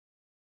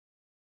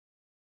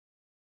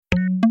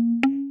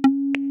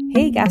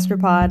Hey,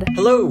 Gastropod.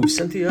 Hello,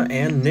 Cynthia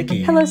and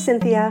Nikki. Hello,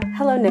 Cynthia.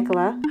 Hello,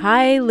 Nicola.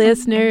 Hi,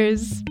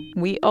 listeners.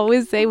 We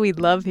always say we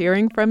love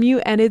hearing from you,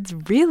 and it's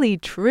really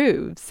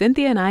true.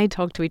 Cynthia and I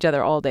talk to each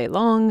other all day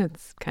long.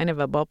 It's kind of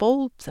a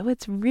bubble, so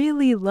it's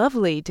really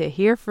lovely to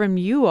hear from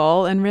you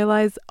all and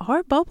realize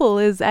our bubble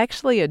is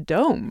actually a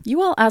dome.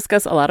 You all ask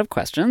us a lot of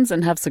questions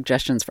and have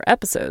suggestions for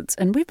episodes,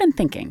 and we've been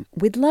thinking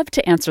we'd love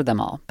to answer them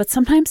all, but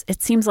sometimes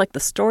it seems like the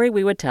story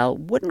we would tell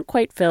wouldn't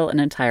quite fill an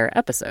entire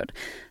episode.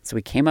 So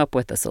we came up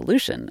with a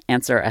solution.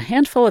 Answer a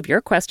handful of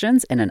your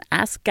questions in an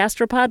Ask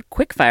Gastropod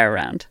quickfire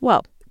round.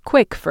 Well,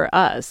 quick for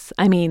us.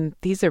 I mean,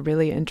 these are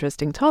really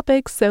interesting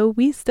topics, so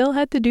we still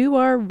had to do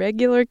our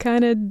regular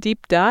kind of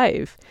deep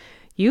dive.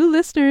 You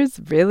listeners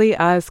really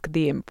ask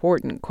the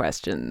important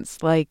questions,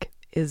 like,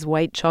 is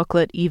white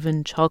chocolate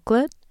even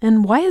chocolate?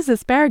 And why is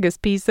asparagus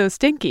pea so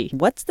stinky?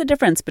 What's the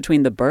difference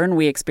between the burn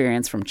we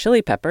experience from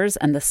chili peppers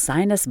and the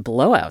sinus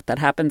blowout that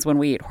happens when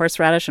we eat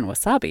horseradish and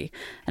wasabi?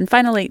 And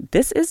finally,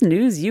 this is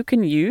news you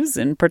can use,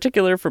 in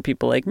particular for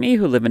people like me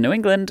who live in New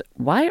England.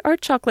 Why are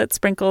chocolate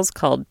sprinkles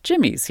called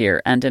Jimmies here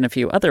and in a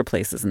few other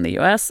places in the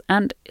U.S.?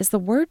 And is the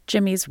word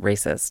Jimmies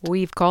racist?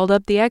 We've called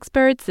up the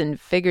experts and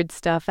figured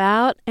stuff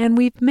out, and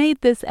we've made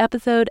this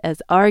episode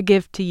as our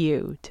gift to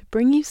you, to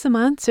bring you some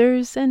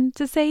answers and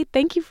to say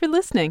thank you for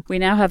listening. We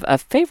now have a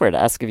favor to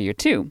ask of you,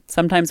 too.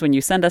 Sometimes when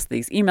you send us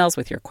these emails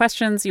with your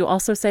questions, you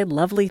also say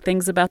lovely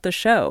things about the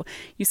show.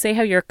 You say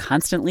how you're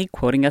constantly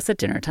quoting us at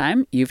dinner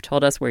time. You've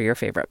told us we're your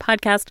favorite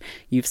podcast.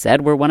 You've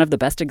said we're one of the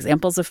best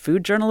examples of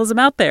food journalism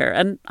out there.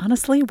 And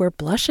honestly, we're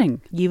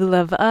blushing. You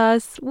love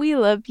us. We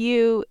love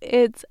you.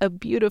 It's a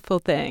beautiful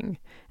thing.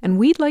 And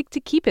we'd like to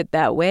keep it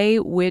that way,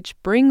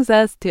 which brings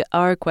us to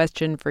our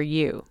question for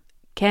you.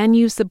 Can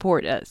you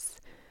support us?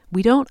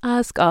 We don't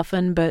ask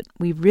often, but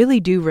we really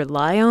do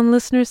rely on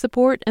listener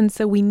support, and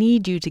so we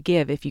need you to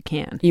give if you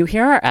can. You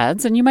hear our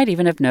ads, and you might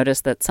even have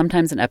noticed that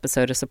sometimes an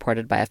episode is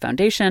supported by a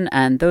foundation,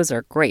 and those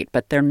are great,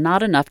 but they're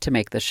not enough to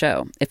make the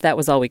show. If that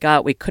was all we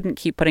got, we couldn't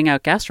keep putting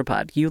out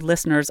Gastropod. You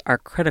listeners are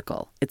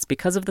critical. It's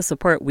because of the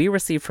support we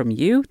receive from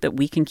you that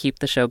we can keep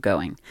the show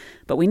going.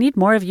 But we need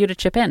more of you to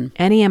chip in.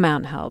 Any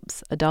amount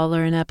helps.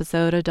 $1 an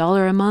episode,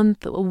 $1 a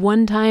month, a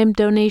one-time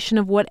donation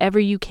of whatever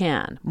you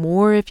can.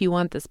 More if you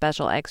want the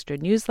special extra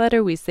newsletter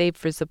we save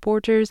for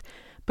supporters,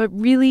 but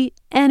really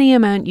any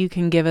amount you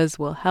can give us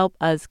will help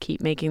us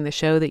keep making the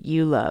show that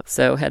you love.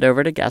 So head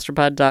over to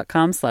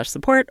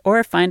gastropod.com/support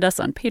or find us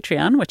on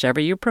Patreon,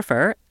 whichever you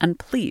prefer. And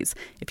please,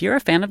 if you're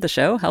a fan of the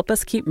show, help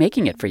us keep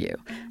making it for you.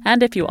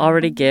 And if you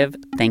already give,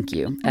 thank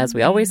you. As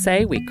we always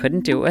say, we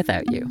couldn't do it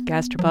without you.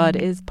 Gastropod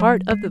is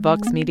part of the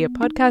Vox Media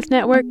Podcast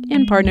Network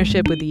in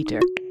partnership with Eater.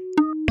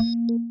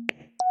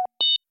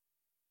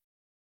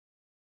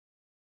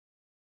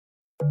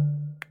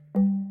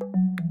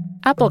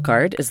 Apple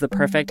Card is the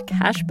perfect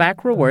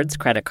cashback rewards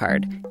credit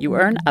card. You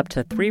earn up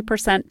to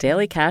 3%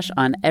 daily cash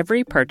on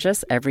every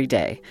purchase every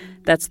day.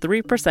 That's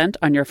 3%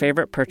 on your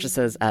favorite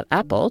purchases at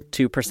Apple,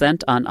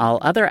 2% on all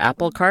other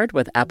Apple Card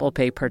with Apple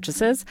Pay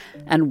purchases,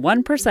 and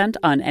 1%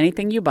 on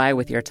anything you buy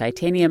with your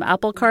titanium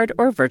Apple Card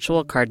or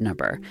virtual card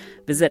number.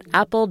 Visit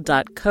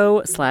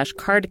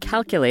apple.co/card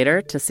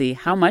calculator to see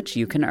how much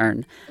you can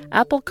earn.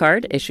 Apple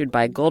Card issued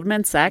by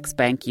Goldman Sachs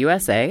Bank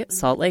USA,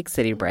 Salt Lake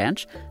City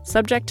branch,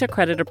 subject to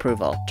credit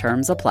approval.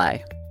 Terms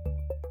apply.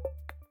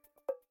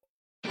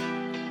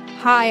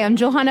 Hi, I'm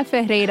Johanna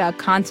Ferreira,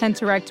 content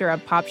director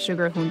at Pop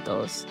Sugar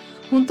Juntos.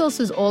 Juntos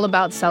is all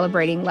about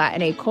celebrating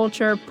Latinx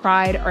culture,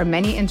 pride, our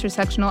many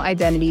intersectional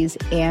identities,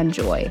 and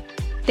joy.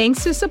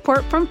 Thanks to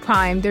support from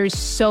Prime, there's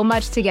so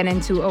much to get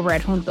into over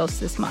at Juntos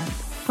this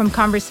month. From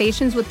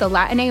conversations with the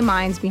Latinx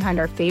minds behind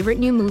our favorite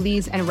new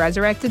movies and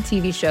resurrected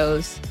TV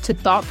shows, to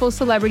thoughtful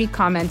celebrity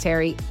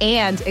commentary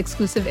and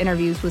exclusive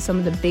interviews with some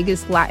of the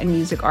biggest Latin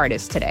music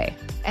artists today.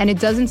 And it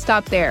doesn't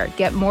stop there.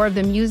 Get more of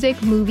the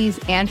music, movies,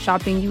 and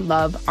shopping you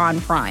love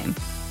on Prime.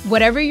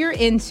 Whatever you're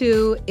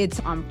into, it's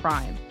on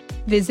Prime.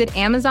 Visit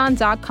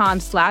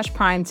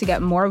Amazon.com/Prime to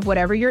get more of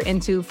whatever you're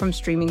into, from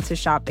streaming to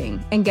shopping.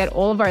 And get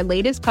all of our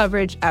latest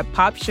coverage at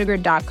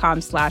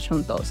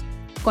popsugar.com/juntos.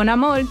 Con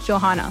amor,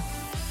 Johanna.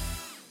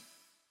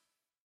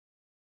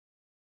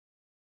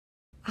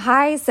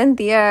 Hi,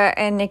 Cynthia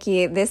and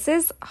Nikki. This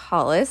is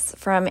Hollis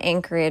from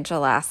Anchorage,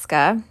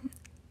 Alaska.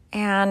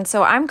 And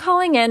so I'm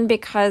calling in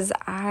because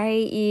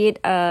I eat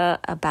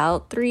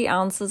about 3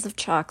 ounces of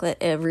chocolate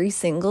every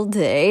single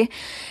day.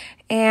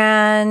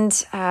 And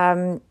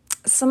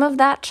some of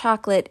that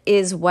chocolate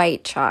is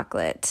white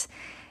chocolate.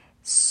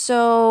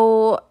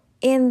 So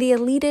in the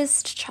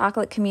elitist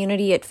chocolate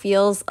community, it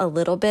feels a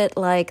little bit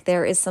like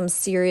there is some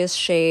serious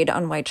shade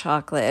on white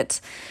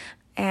chocolate.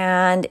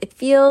 And it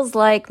feels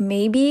like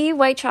maybe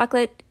white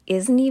chocolate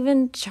isn't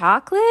even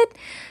chocolate.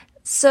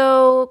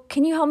 So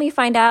can you help me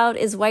find out,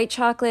 is white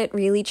chocolate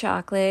really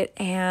chocolate?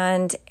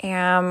 And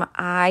am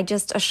I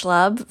just a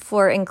schlub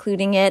for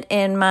including it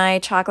in my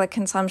chocolate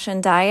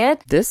consumption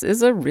diet? This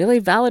is a really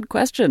valid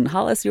question.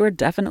 Hollis, you are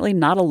definitely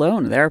not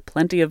alone. There are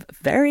plenty of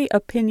very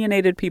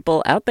opinionated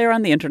people out there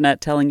on the internet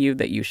telling you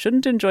that you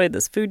shouldn't enjoy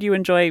this food you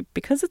enjoy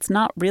because it's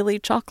not really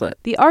chocolate.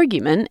 The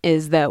argument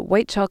is that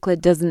white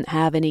chocolate doesn't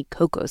have any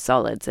cocoa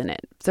solids in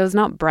it, so it's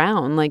not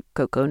brown like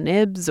cocoa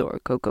nibs or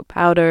cocoa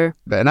powder.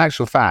 But in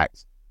actual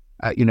fact,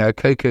 a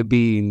cocoa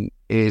bean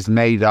is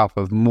made up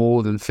of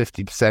more than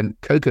 50%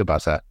 cocoa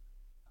butter.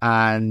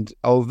 And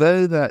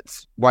although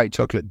that white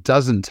chocolate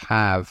doesn't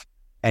have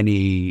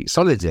any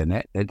solids in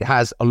it, it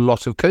has a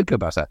lot of cocoa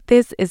butter.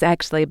 This is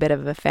actually a bit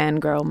of a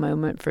fangirl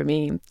moment for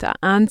me. To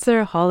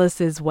answer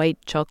Hollis's white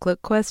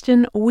chocolate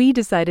question, we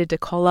decided to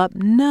call up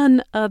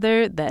none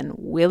other than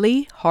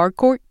Willie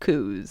Harcourt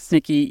Coos.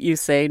 Nikki, you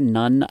say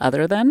none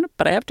other than,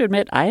 but I have to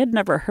admit I had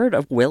never heard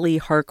of Willie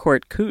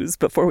Harcourt Coos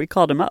before we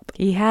called him up.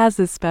 He has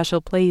a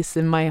special place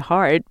in my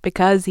heart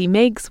because he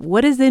makes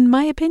what is, in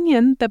my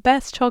opinion, the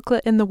best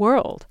chocolate in the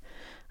world.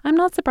 I'm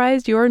not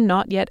surprised you're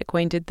not yet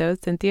acquainted, though,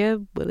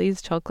 Cynthia.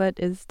 Willie's chocolate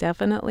is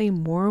definitely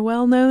more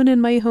well-known in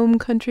my home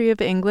country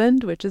of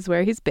England, which is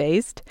where he's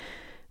based.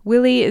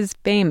 Willie is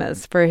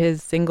famous for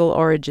his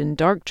single-origin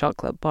dark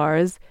chocolate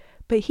bars,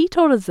 but he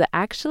told us that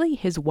actually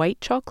his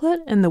white chocolate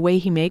and the way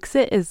he makes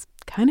it is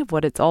kind of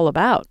what it's all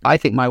about. I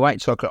think my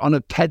white chocolate on a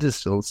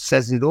pedestal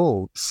says it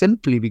all,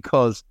 simply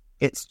because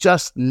it's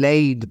just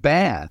laid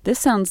bare. This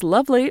sounds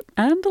lovely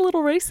and a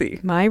little racy.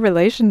 My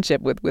relationship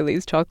with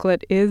Willie's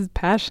chocolate is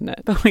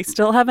passionate. But we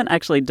still haven't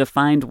actually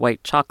defined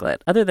white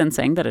chocolate, other than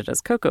saying that it is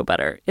cocoa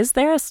butter. Is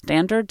there a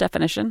standard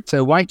definition?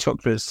 So white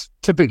chocolate's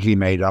typically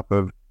made up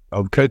of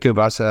cocoa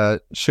butter,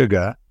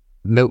 sugar,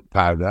 milk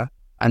powder,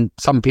 and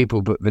some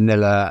people put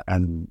vanilla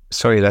and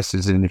soy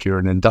esters in if you're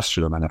an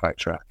industrial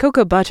manufacturer.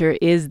 Cocoa butter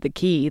is the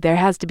key. There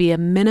has to be a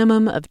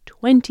minimum of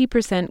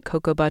 20%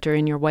 cocoa butter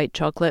in your white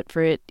chocolate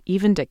for it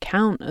even to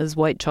count as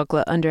white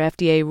chocolate under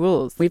FDA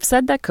rules. We've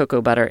said that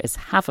cocoa butter is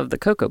half of the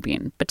cocoa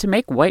bean, but to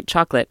make white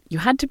chocolate, you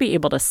had to be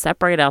able to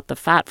separate out the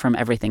fat from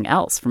everything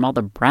else, from all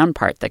the brown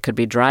part that could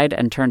be dried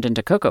and turned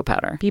into cocoa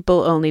powder.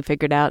 People only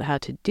figured out how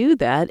to do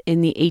that in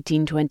the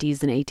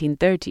 1820s and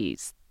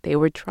 1830s. They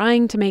were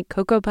trying to make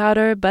cocoa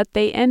powder, but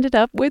they ended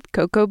up with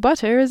cocoa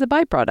butter as a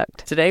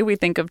byproduct. Today, we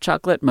think of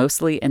chocolate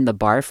mostly in the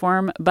bar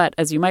form, but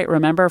as you might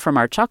remember from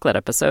our chocolate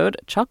episode,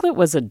 chocolate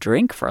was a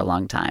drink for a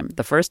long time.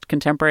 The first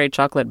contemporary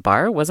chocolate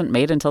bar wasn't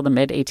made until the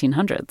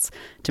mid-1800s.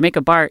 To make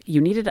a bar, you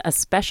needed a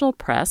special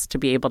press to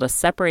be able to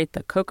separate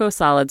the cocoa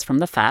solids from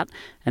the fat,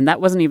 and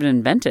that wasn't even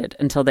invented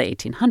until the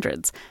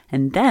 1800s.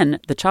 And then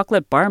the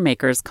chocolate bar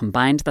makers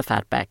combined the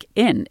fat back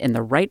in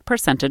the right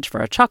percentage for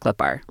a chocolate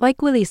bar.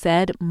 Like Willie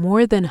said,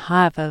 more than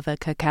half of a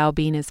cacao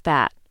bean is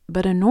fat.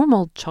 But a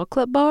normal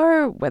chocolate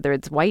bar, whether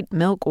it's white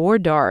milk or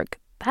dark,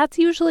 that's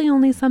usually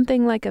only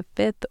something like a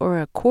fifth or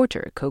a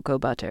quarter cocoa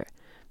butter.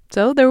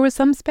 So there was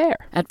some spare.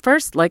 At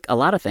first, like a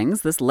lot of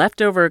things, this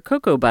leftover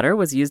cocoa butter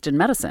was used in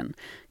medicine.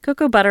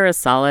 Cocoa butter is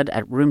solid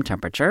at room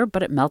temperature,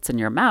 but it melts in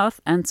your mouth,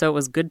 and so it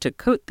was good to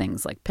coat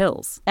things like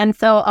pills. And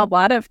so a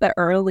lot of the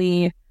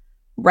early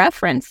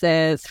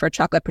references for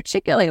chocolate,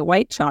 particularly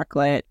white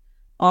chocolate,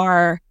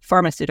 are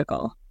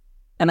pharmaceutical.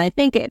 And I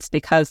think it's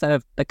because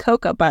of the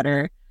cocoa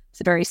butter.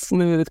 It's a very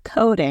smooth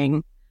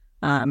coating,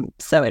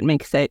 so it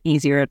makes it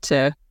easier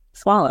to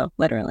swallow,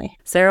 literally.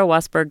 Sarah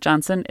Wasberg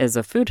Johnson is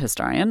a food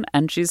historian,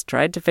 and she's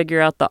tried to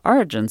figure out the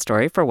origin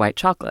story for white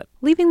chocolate.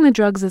 Leaving the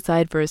drugs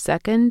aside for a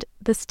second,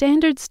 the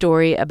standard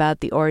story about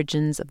the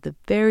origins of the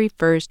very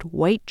first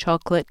white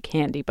chocolate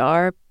candy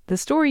bar, the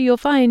story you'll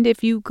find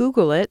if you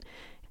Google it,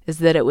 is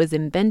that it was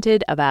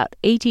invented about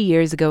 80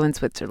 years ago in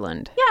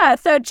Switzerland. Yeah,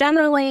 so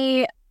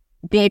generally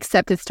the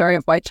accepted story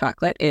of white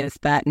chocolate is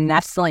that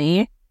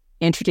Nestle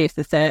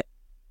introduces it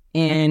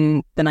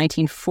in the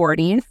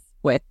 1940s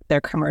with their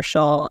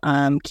commercial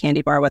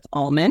candy bar with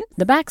almond.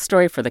 The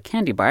backstory for the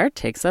candy bar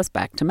takes us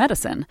back to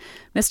medicine.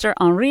 Mr.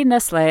 Henri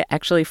Nestle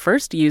actually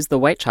first used the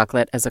white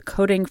chocolate as a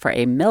coating for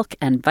a milk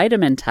and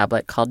vitamin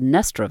tablet called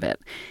Nestrovit.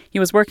 He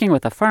was working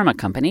with a pharma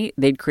company.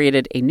 They'd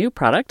created a new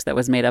product that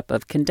was made up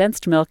of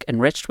condensed milk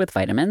enriched with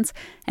vitamins,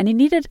 and he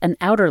needed an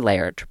outer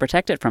layer to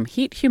protect it from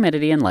heat,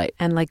 humidity, and light.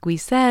 And like we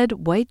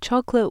said, white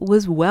chocolate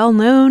was well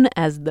known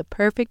as the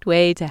perfect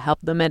way to help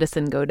the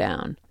medicine go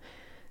down.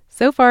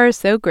 So far,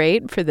 so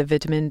great for the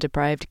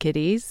vitamin-deprived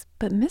kiddies,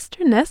 but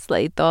Mr.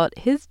 Nestle thought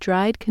his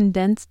dried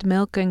condensed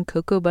milk and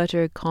cocoa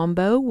butter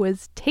combo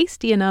was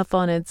tasty enough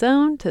on its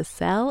own to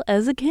sell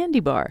as a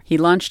candy bar. He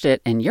launched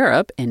it in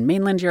Europe. In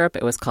mainland Europe,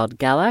 it was called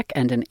Galac,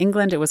 and in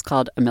England, it was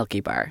called a Milky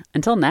Bar.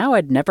 Until now,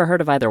 I'd never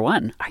heard of either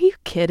one. Are you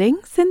kidding,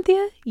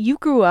 Cynthia? You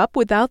grew up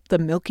without the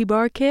Milky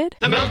Bar Kid?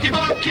 The Milky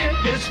Bar Kid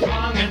is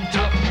strong and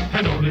tough,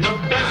 and only the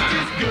best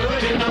is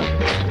good enough.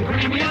 The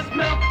creamiest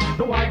milk,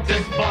 the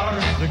whitest bar,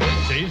 the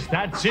good taste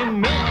that's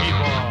in Milky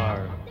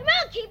Bar. The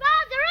Milky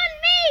Bars are on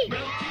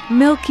me!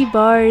 Milky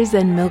Bars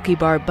and Milky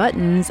Bar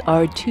buttons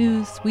are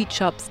two sweet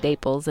shop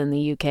staples in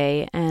the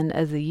UK, and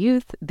as a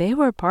youth, they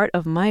were part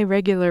of my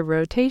regular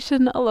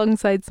rotation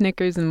alongside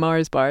Snickers and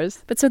Mars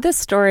bars. But so this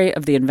story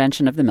of the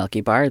invention of the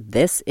Milky Bar,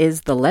 this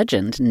is the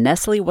legend.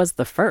 Nestle was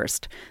the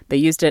first. They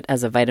used it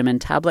as a vitamin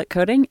tablet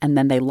coating, and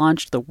then they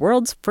launched the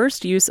world's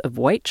first use of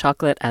white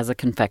chocolate as a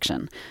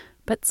confection.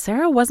 But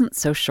Sarah wasn't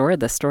so sure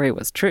the story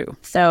was true.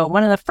 So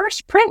one of the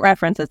first print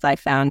references I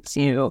found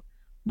to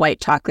white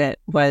chocolate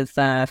was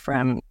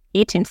from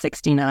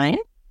 1869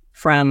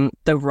 from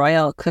the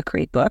Royal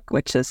Cookery Book,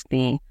 which is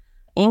the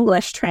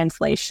English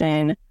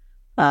translation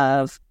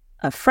of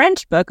a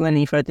French book, Le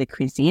Livre de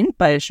Cuisine,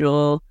 by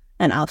Jules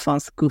and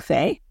Alphonse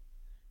Gouffet.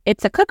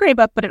 It's a cookery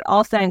book, but it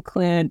also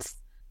includes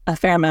a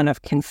fair amount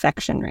of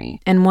confectionery.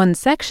 And one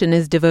section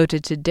is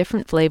devoted to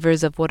different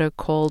flavors of what are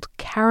called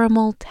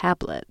caramel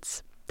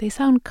tablets. They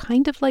sound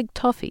kind of like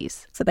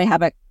toffees. So they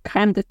have a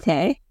crème de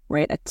thé,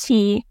 right, a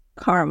tea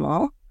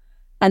caramel,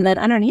 and then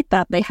underneath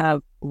that they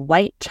have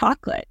white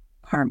chocolate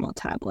caramel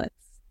tablets.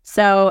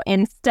 So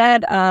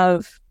instead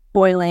of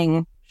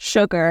boiling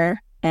sugar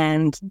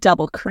and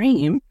double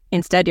cream,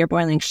 instead you're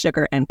boiling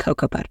sugar and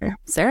cocoa butter.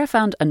 Sarah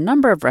found a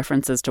number of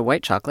references to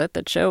white chocolate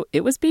that show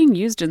it was being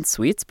used in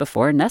sweets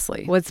before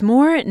Nestle. What's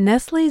more,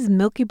 Nestle's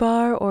Milky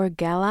Bar or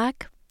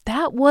Galac,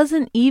 that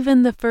wasn't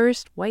even the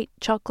first white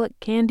chocolate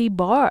candy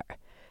bar.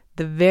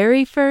 The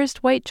very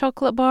first white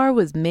chocolate bar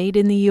was made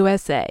in the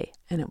USA,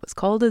 and it was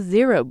called a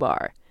Zero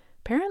Bar.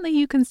 Apparently,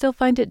 you can still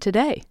find it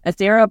today. A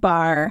Zero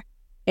Bar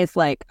is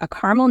like a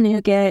caramel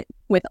nougat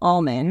with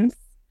almonds,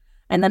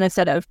 and then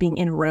instead of being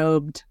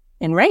enrobed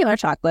in regular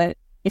chocolate,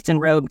 it's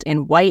enrobed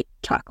in white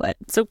chocolate.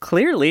 So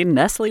clearly,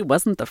 Nestle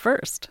wasn't the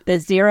first. The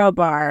Zero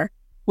Bar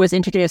was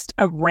introduced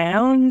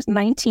around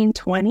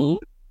 1920,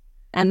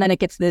 and then it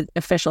gets the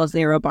official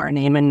Zero Bar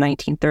name in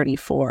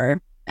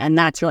 1934, and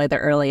that's really the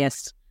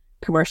earliest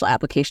commercial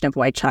application of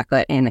white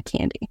chocolate in a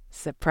candy.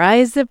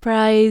 Surprise,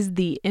 surprise,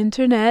 the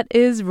internet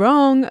is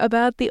wrong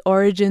about the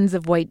origins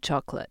of white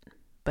chocolate.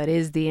 But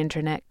is the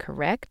internet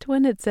correct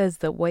when it says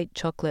that white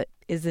chocolate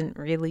isn't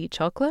really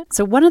chocolate?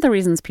 So one of the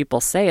reasons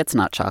people say it's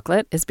not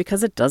chocolate is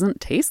because it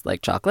doesn't taste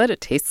like chocolate.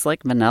 It tastes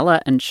like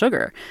vanilla and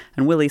sugar.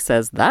 And Willie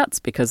says that's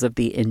because of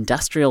the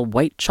industrial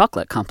white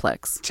chocolate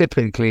complex.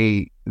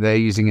 Typically, they're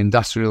using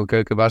industrial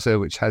cocoa butter,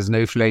 which has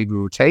no flavor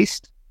or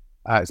taste.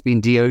 It's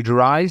been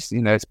deodorized.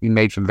 It's been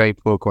made from very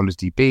poor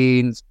quality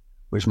beans,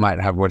 which might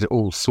have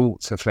all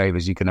sorts of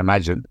flavors you can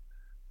imagine.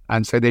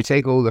 And so they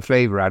take all the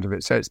flavor out of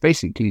it. So it's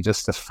basically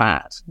just a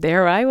fat.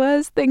 There I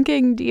was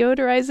thinking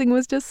deodorizing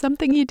was just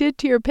something you did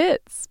to your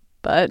pits.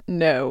 But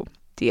no.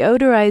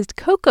 Deodorized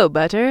cocoa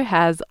butter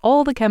has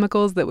all the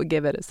chemicals that would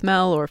give it a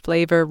smell or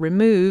flavor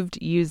removed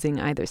using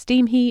either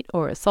steam heat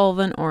or a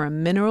solvent or a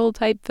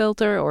mineral-type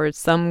filter or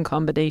some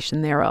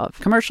combination thereof.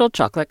 Commercial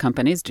chocolate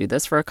companies do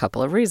this for a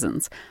couple of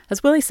reasons.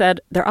 As Willie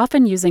said, they're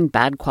often using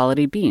bad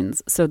quality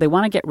beans, so they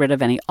want to get rid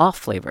of any off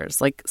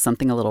flavors, like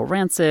something a little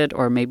rancid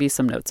or maybe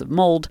some notes of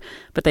mold,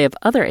 but they have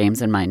other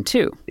aims in mind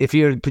too. If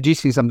you're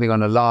producing something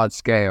on a large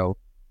scale,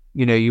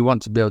 you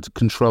want to be able to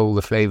control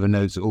the flavor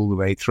notes all the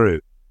way through.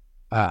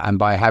 And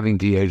by having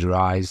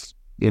deodorized,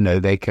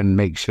 they can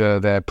make sure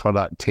their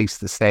product tastes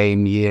the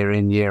same year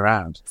in, year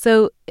out.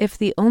 So if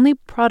the only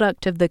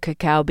product of the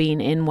cacao bean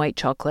in white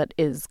chocolate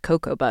is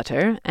cocoa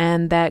butter,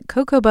 and that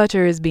cocoa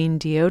butter is being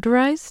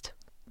deodorized,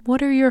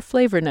 what are your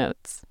flavor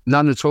notes?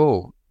 None at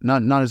all.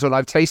 None at all.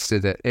 I've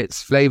tasted it.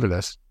 It's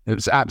flavorless.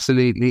 It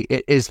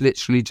is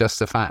literally just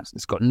a fat.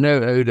 It's got no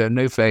odor,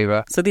 no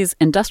flavor. So these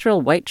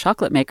industrial white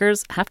chocolate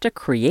makers have to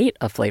create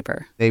a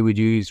flavor. They would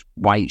use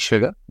white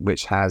sugar,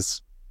 which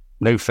has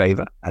no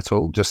flavor at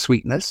all, just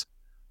sweetness.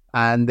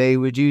 And they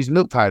would use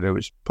milk powder,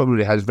 which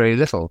probably has very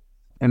little.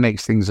 It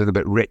makes things a little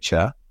bit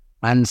richer.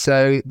 And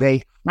so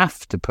they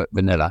have to put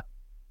vanilla.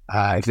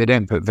 If they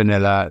don't put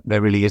vanilla,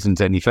 there really isn't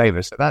any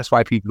flavor. So that's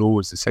why people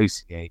always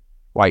associate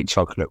white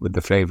chocolate with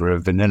the flavor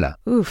of vanilla.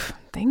 Oof,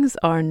 things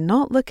are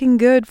not looking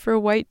good for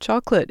white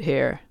chocolate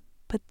here.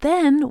 But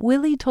then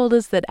Willie told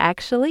us that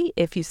actually,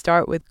 if you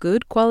start with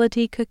good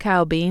quality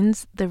cacao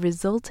beans, the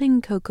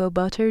resulting cocoa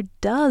butter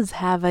does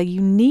have a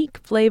unique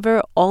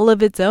flavor all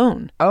of its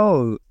own.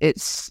 Oh,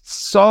 it's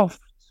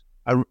soft,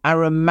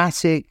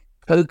 aromatic,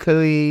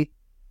 cocoa-y.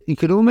 You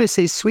could almost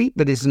say sweet,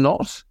 but it's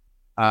not.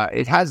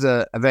 It has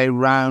a very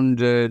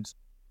rounded,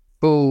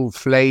 full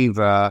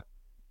flavor.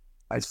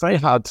 It's very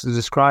hard to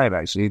describe,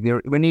 actually.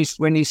 When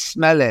you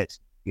smell it,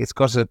 it's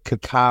got a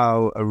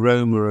cacao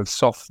aroma of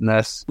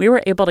softness. We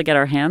were able to get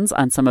our hands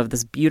on some of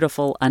this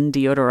beautiful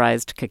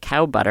undeodorized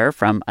cacao butter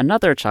from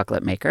another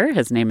chocolate maker.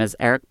 His name is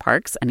Eric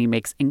Parks, and he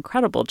makes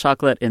incredible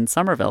chocolate in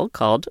Somerville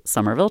called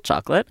Somerville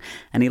Chocolate.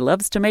 And he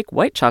loves to make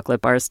white chocolate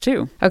bars,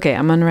 too. Okay,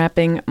 I'm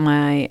unwrapping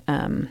my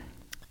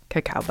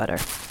cacao butter.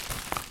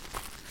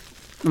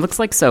 It looks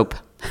like soap.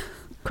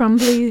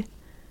 Crumbly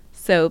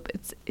soap.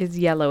 It's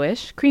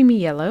yellowish, creamy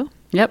yellow.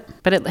 Yep,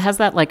 but it has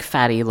that like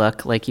fatty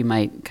look, like you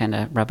might kind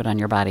of rub it on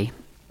your body.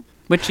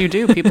 Which you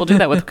do. People do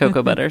that with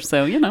cocoa butter.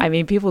 So, I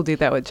mean, people do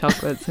that with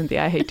chocolate,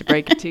 Cynthia. I hate to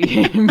break it to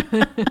you.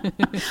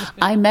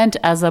 I meant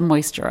as a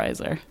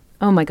moisturizer.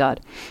 Oh, my God.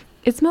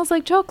 It smells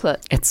like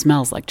chocolate. It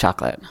smells like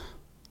chocolate.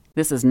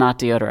 This is not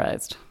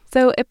deodorized.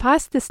 So it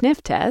passed the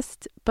sniff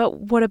test,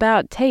 but what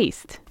about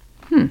taste?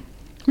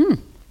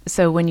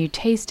 So when you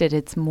taste it,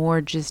 it's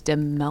more just a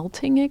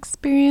melting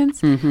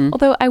experience.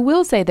 Although I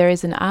will say there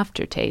is an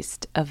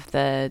aftertaste of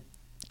the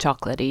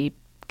chocolatey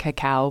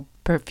cacao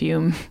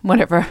perfume,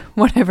 whatever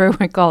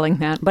we're calling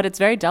that. But it's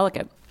very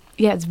delicate.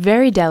 Yeah, it's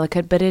very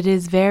delicate, but it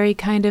is very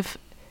kind of,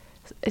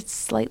 it's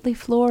slightly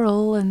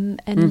floral and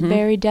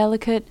very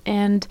delicate,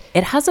 and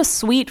it has a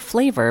sweet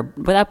flavor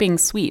without being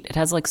sweet. It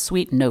has like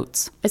sweet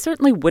notes. I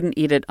certainly wouldn't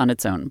eat it on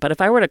its own, but if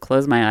I were to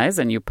close my eyes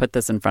and you put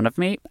this in front of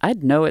me,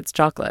 I'd know it's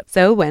chocolate.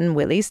 So when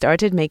Willie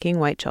started making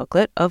white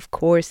chocolate, of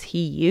course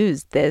he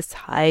used this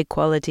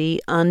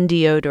high-quality,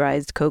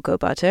 undeodorized cocoa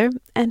butter,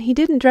 and he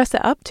didn't dress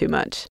it up too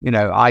much.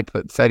 I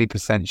put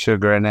 30%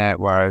 sugar in it,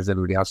 whereas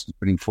everybody else was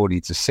putting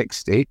 40 to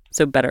 60.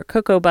 So better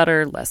cocoa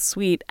butter, less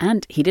sweet,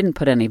 and he didn't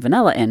put any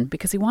vanilla in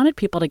because he wanted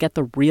people to get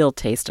the real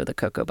taste of the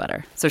cocoa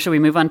butter. So should we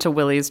move on to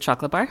Willie's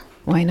chocolate bar?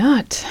 Why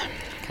not?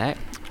 Okay.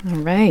 All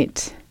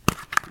right.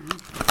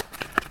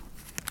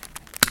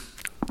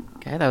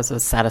 Okay, that was a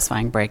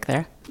satisfying break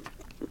there.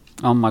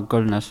 Oh my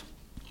goodness.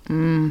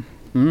 Oh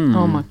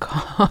my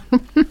God.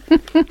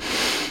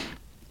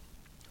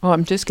 Oh,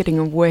 I'm just getting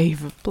a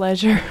wave of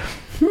pleasure.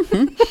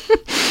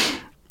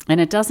 And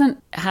it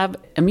doesn't have,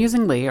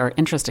 amusingly or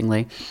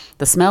interestingly,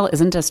 the smell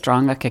isn't as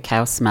strong a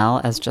cacao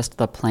smell as just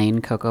the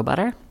plain cocoa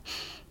butter.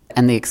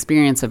 And the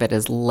experience of it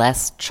is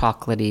less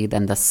chocolatey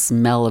than the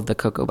smell of the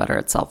cocoa butter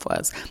itself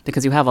was.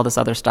 Because you have all this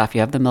other stuff. You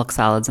have the milk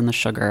solids and the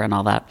sugar and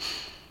all that.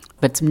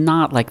 But it's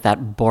not like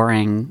that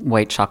boring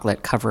white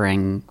chocolate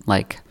covering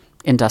like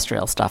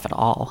industrial stuff at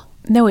all.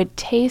 No, it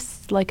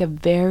tastes like a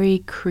very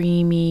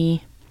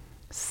creamy,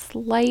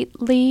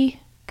 slightly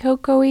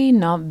cocoa-y,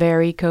 not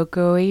very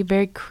cocoa-y,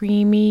 very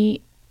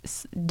creamy,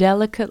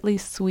 delicately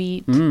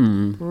sweet,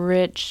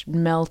 rich,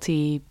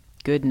 melty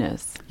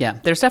goodness. Yeah,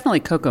 there's definitely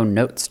cocoa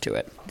notes to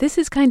it. This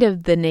is kind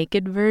of the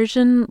naked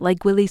version.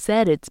 Like Willie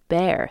said, it's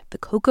bare. The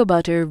cocoa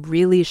butter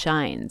really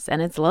shines,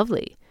 and it's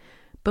lovely.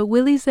 But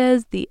Willie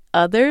says the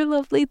other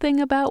lovely thing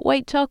about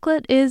white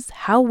chocolate is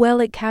how well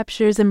it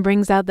captures and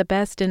brings out the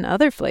best in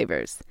other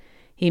flavors.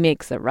 He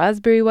makes a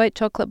raspberry white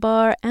chocolate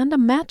bar and a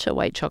matcha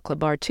white chocolate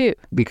bar too.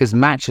 Because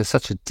matcha is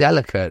such a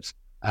delicate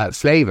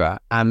flavor,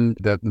 and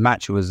the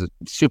matcha was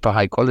super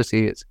high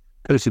quality. It's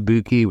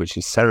kotobuki, which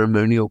is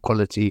ceremonial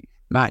quality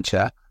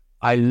matcha.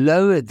 I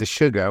lowered the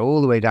sugar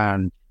all the way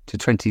down to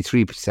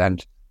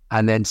 23%,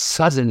 and then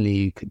suddenly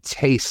you could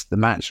taste the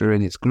matcha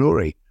in its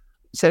glory.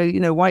 So,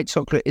 white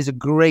chocolate is a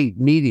great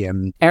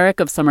medium. Eric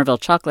of Somerville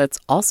Chocolates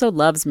also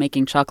loves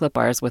making chocolate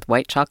bars with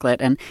white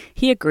chocolate, and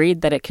he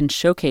agreed that it can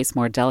showcase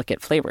more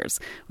delicate flavors.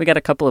 We got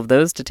a couple of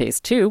those to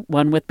taste too.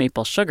 One with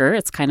maple sugar.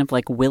 It's kind of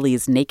like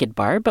Willie's naked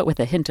bar, but with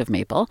a hint of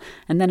maple.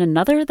 And then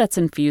another that's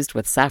infused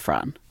with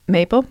saffron.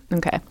 Maple?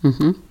 Okay.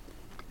 The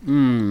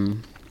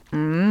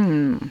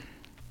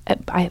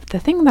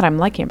thing that I'm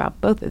liking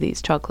about both of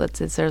these chocolates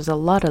is there's a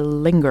lot of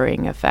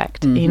lingering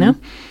effect,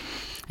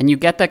 And you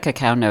get the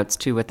cacao notes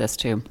too with this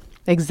too.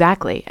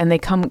 Exactly. And they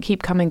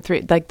keep coming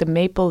through. Like the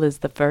maple is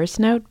the first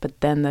note, but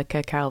then the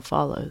cacao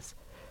follows.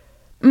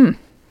 Yum.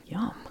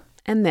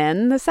 And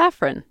then the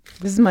saffron.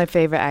 This is my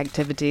favorite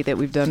activity that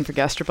we've done for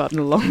Gastropod in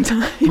a long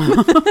time.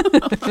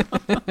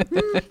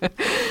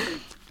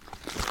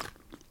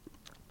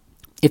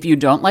 If you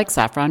don't like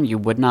saffron, you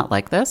would not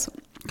like this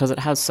because it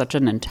has such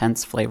an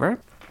intense flavor.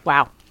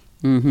 Wow.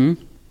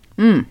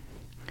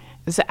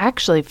 It's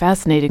actually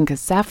fascinating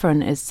because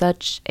saffron is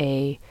such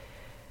a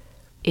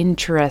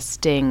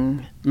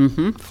interesting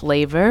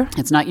flavor.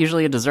 It's not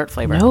usually a dessert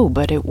flavor. No,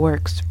 but it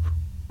works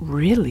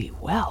really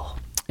well.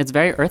 It's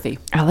very earthy.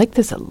 I like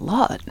this a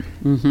lot.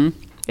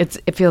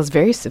 It feels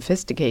very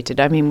sophisticated.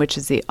 I mean, which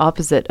is the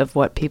opposite of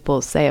what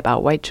people say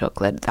about white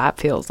chocolate. That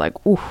feels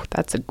like, ooh,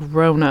 that's a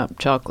grown-up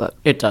chocolate.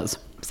 It does.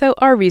 So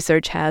our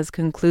research has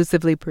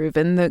conclusively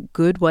proven that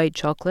good white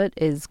chocolate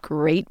is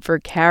great for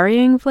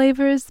carrying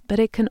flavors, but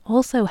it can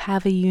also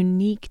have a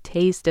unique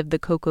taste of the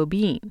cocoa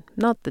bean.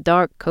 Not the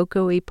dark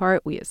cocoa-y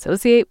part we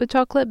associate with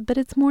chocolate, but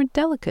its more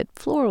delicate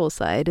floral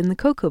side in the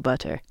cocoa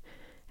butter.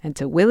 And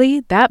to Willie,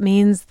 that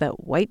means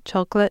that white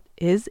chocolate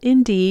is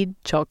indeed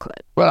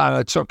chocolate. Well, I'm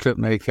a chocolate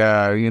maker,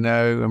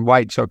 and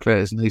white chocolate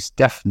is most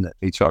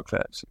definitely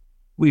chocolate.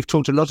 We've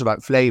talked a lot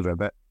about flavor,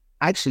 but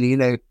actually,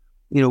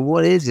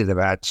 what is it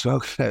about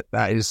chocolate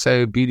that is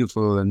so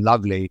beautiful and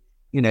lovely?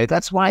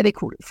 That's why they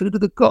call it food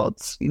of the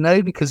gods,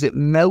 because it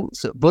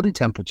melts at body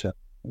temperature.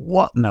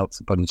 What melts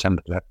at body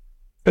temperature?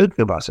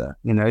 Cocoa butter,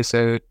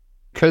 so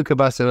cocoa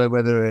butter,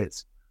 whether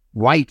it's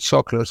white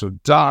chocolate or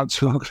dark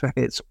chocolate,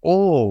 it's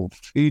all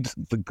food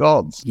of the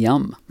gods.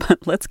 Yum.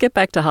 But let's get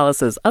back to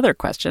Hollis's other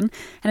question,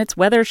 and it's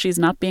whether she's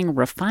not being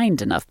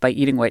refined enough by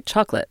eating white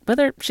chocolate,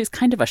 whether she's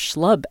kind of a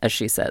schlub, as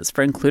she says,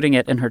 for including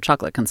it in her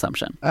chocolate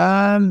consumption.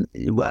 Well,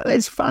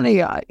 it's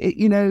funny,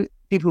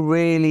 people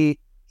really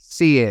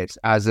see it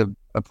as a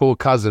poor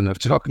cousin of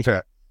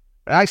chocolate.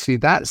 Actually,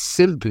 that's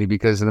simply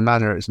because of the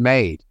manner it's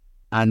made.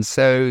 And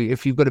so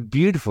if you've got a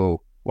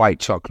beautiful white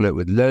chocolate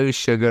with low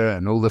sugar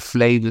and all the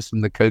flavors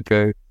from the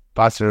cocoa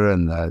butter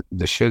and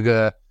the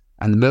sugar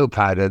and the milk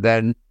powder,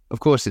 then of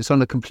course it's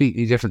on a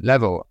completely different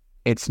level.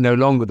 It's no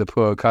longer the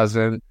poor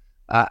cousin,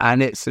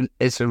 and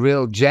it's a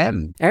real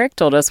gem. Eric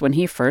told us when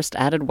he first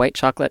added white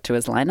chocolate to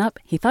his lineup,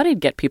 he thought he'd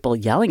get people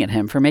yelling at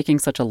him for making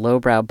such a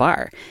lowbrow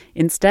bar.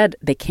 Instead,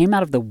 they came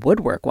out of the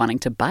woodwork wanting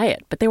to buy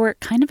it, but they were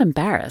kind of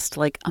embarrassed.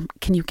 Like,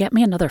 can you get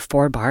me another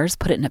 4 bars?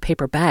 Put it in a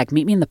paper bag.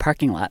 Meet me in the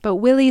parking lot. But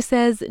Willie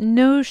says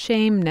no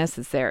shame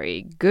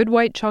necessary. Good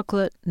white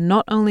chocolate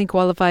not only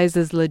qualifies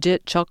as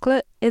legit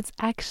chocolate, it's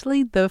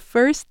actually the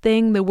first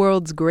thing the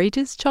world's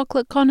greatest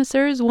chocolate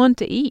connoisseurs want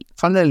to eat.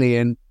 Funnily,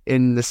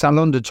 in the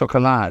Salon de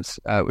Chocolat,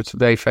 which is a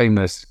very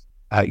famous,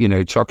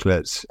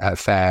 chocolate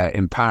fair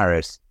in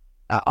Paris,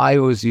 I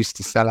always used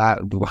to sell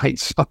out the white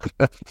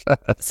chocolate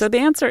first. So the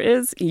answer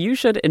is you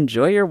should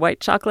enjoy your white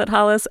chocolate,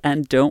 Hollis,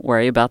 and don't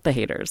worry about the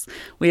haters.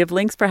 We have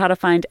links for how to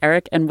find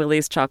Eric and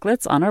Willie's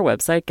chocolates on our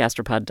website,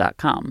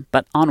 gastropod.com.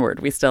 But onward,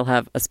 we still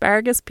have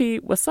asparagus pea,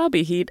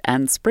 wasabi heat,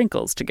 and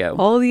sprinkles to go.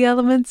 All the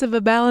elements of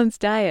a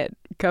balanced diet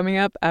coming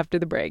up after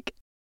the break.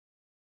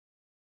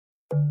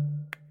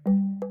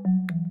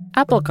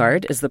 Apple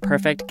Card is the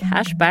perfect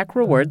cashback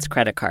rewards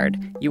credit card.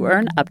 You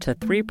earn up to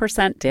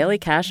 3% daily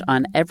cash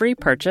on every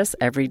purchase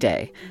every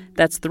day.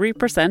 That's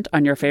 3%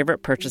 on your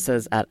favorite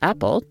purchases at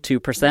Apple,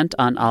 2%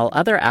 on all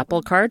other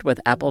Apple Card with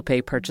Apple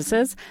Pay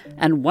purchases,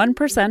 and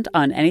 1%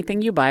 on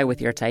anything you buy with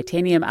your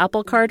titanium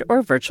Apple Card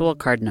or virtual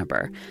card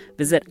number.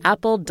 Visit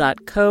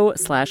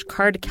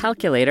apple.co/card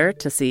calculator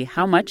to see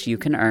how much you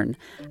can earn.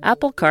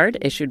 Apple Card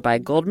issued by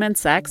Goldman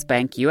Sachs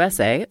Bank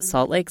USA,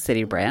 Salt Lake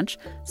City branch,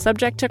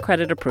 subject to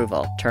credit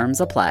approval. Terms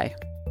apply.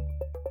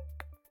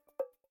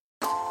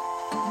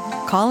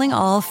 Calling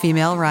all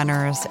female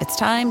runners, it's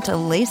time to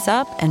lace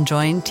up and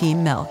join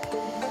Team Milk.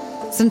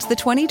 Since the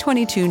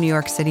 2022 New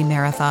York City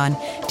Marathon,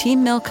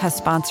 Team Milk has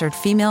sponsored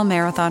female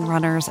marathon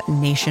runners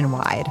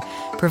nationwide,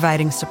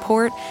 providing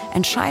support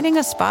and shining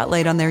a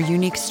spotlight on their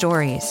unique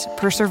stories,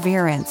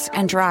 perseverance,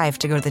 and drive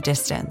to go the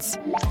distance.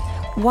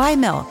 Why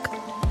milk?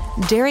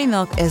 Dairy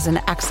milk is an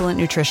excellent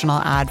nutritional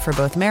add for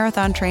both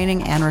marathon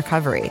training and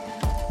recovery.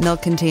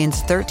 Milk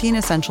contains 13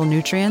 essential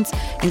nutrients,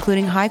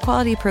 including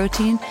high-quality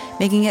protein,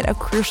 making it a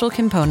crucial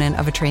component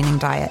of a training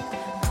diet.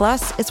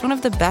 Plus, it's one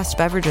of the best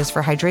beverages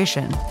for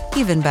hydration,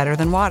 even better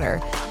than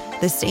water.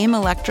 The same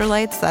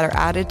electrolytes that are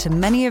added to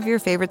many of your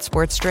favorite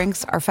sports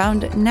drinks are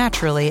found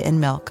naturally in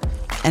milk.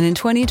 And in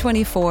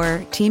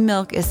 2024, Team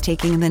Milk is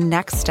taking the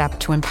next step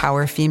to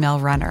empower female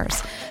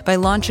runners by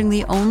launching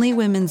the only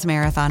women's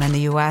marathon in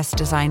the U.S.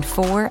 designed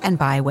for and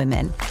by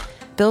women.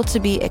 Built to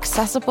be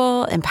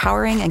accessible,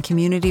 empowering, and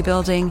community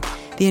building,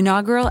 the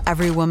inaugural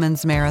Every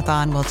Woman's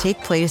Marathon will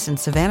take place in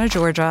Savannah,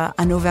 Georgia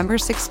on November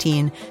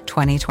 16,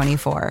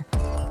 2024.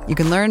 You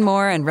can learn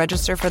more and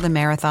register for the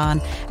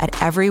marathon at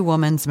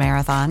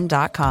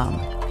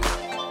everywomansmarathon.com.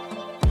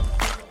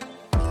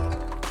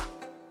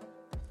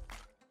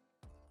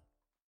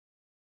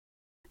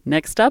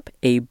 Next up,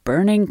 a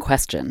burning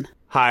question.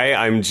 Hi,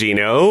 I'm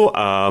Gino.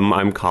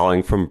 I'm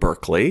calling from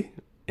Berkeley,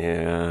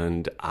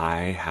 and I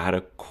had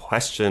a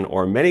question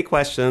or many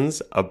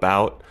questions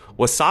about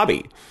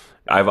wasabi.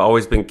 I've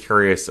always been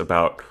curious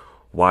about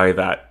why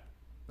that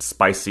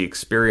spicy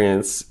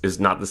experience is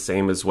not the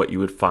same as what you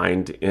would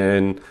find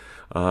in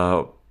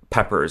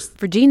peppers.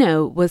 For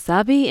Gino,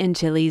 wasabi and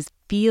chilies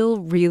feel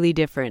really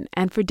different,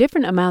 and for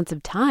different amounts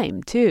of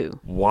time, too.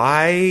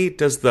 Why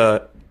does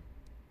the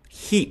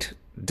heat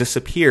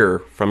disappear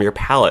from your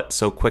palate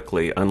so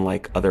quickly,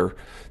 unlike other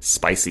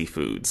spicy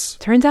foods?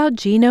 Turns out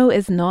Gino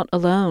is not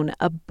alone.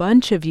 A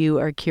bunch of you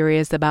are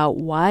curious about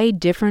why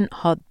different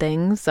hot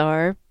things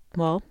are,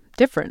 well,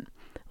 different.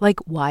 Like,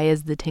 why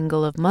is the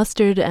tingle of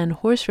mustard and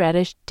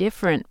horseradish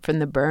different from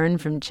the burn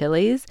from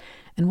chilies?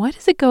 And why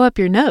does it go up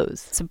your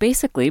nose? So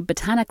basically,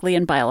 botanically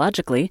and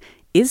biologically,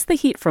 is the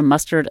heat from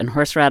mustard and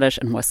horseradish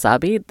and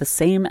wasabi the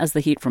same as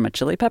the heat from a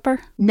chili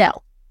pepper? No,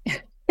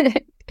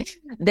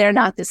 they're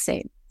not the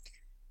same.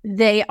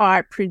 They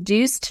are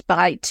produced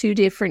by 2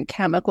 different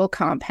chemical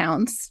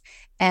compounds,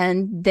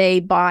 and they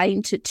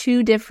bind to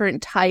 2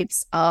 different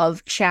types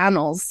of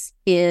channels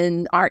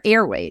in our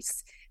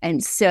airways.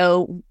 And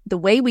so the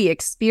way we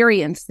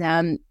experience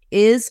them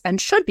is and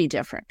should be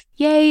different.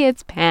 Yay,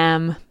 it's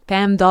Pam.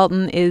 Pam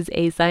Dalton is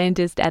a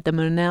scientist at the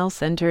Monell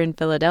Center in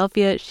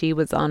Philadelphia. She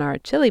was on our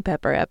chili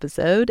pepper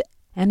episode.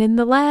 And in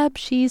the lab,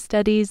 she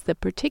studies the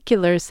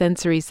particular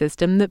sensory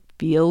system that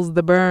feels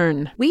the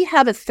burn. We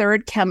have a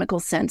third chemical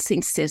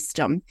sensing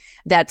system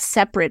that's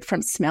separate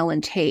from smell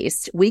and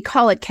taste. We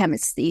call it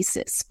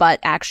chemesthesis,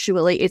 but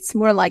actually it's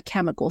more like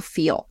chemical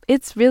feel.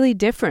 It's really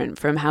different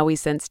from how we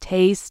sense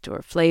taste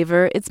or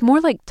flavor. It's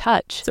more like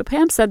touch. So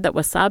Pam said that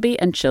wasabi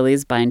and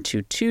chilies bind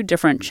to 2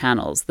 different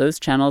channels. Those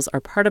channels are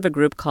part of a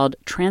group called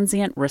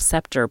transient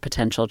receptor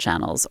potential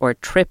channels, or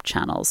TRP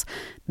channels.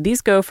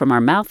 These go from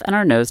our mouth and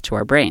our nose to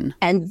our brain.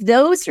 And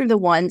those are the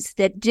ones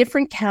that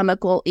different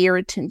chemical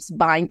irritants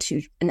bind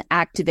to and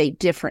activate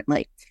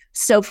differently.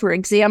 So, for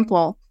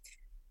example,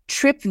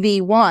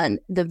 TRPV1,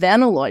 the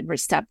phenyloid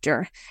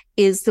receptor,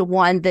 is the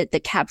one that the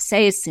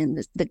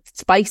capsaicin, the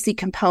spicy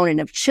component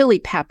of chili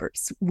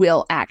peppers,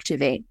 will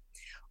activate.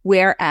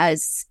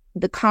 Whereas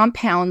the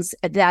compounds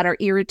that are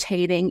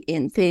irritating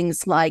in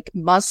things like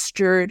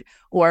mustard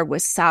or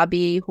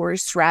wasabi,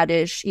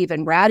 horseradish,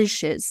 even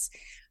radishes,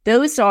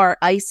 those are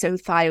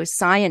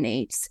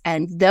isothiocyanates,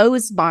 and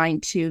those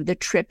bind to the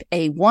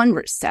TRPA1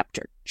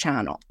 receptor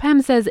channel.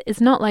 Pam says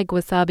it's not like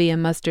wasabi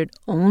and mustard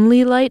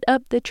only light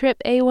up the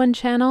TRPA1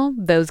 channel.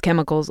 Those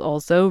chemicals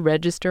also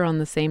register on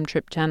the same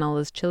TRP channel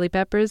as chili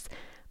peppers,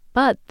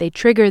 but they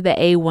trigger the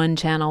A1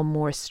 channel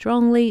more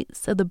strongly,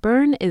 so the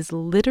burn is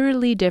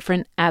literally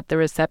different at the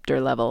receptor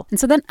level. And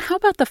so then how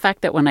about the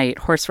fact that when I eat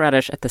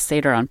horseradish at the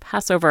Seder on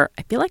Passover,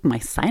 I feel like my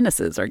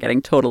sinuses are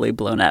getting totally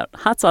blown out.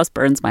 Hot sauce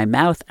burns my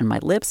mouth and my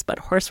lips, but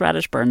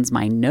horseradish burns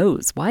my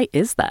nose. Why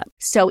is that?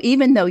 So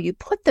even though you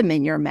put them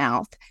in your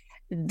mouth,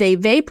 they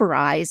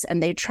vaporize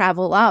and they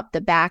travel up the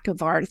back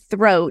of our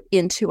throat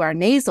into our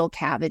nasal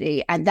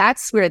cavity, and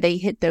that's where they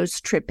hit those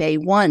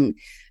TRPA1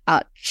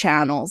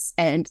 channels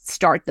and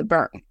start the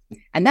burn.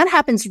 And that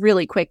happens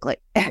really quickly.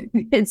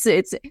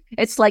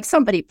 It's like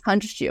somebody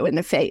punched you in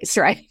the face,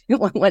 right?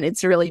 When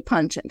it's really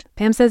pungent.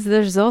 Pam says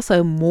there's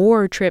also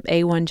more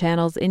TRPA1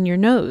 channels in your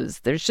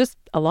nose. There's just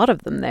a lot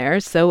of them there.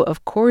 So,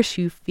 of course,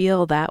 you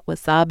feel that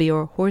wasabi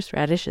or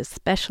horseradish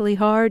especially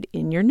hard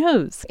in your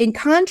nose. In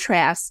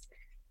contrast,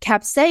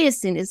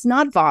 capsaicin is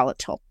not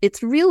volatile.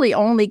 It really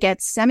only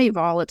gets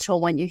semi-volatile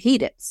when you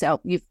heat it.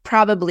 So you've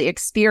probably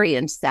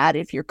experienced that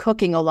if you're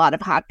cooking a lot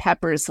of hot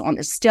peppers on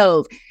the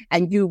stove,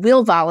 and you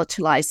will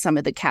volatilize some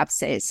of the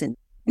capsaicin.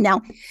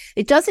 Now,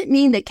 it doesn't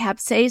mean that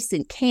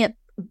capsaicin can't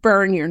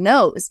burn your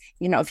nose.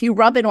 You know, if you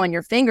rub it on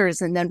your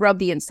fingers and then rub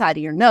the inside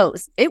of your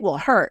nose, it will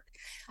hurt.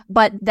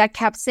 But that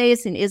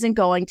capsaicin isn't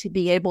going to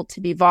be able to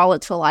be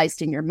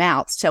volatilized in your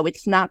mouth. So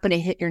it's not going to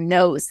hit your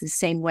nose the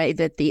same way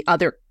that the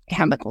other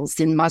chemicals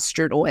in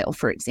mustard oil,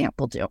 for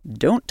example, do.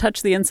 Don't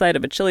touch the inside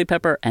of a chili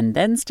pepper and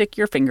then stick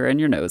your finger in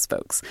your nose,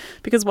 folks.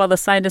 Because while the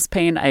sinus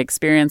pain I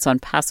experience on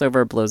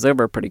Passover blows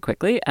over pretty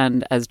quickly,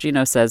 and as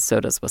Gino says, so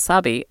does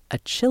wasabi, a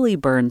chili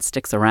burn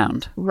sticks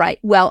around. Right.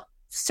 Well,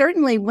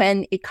 certainly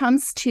when it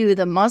comes to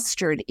the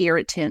mustard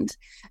irritant,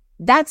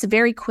 that's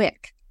very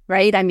quick,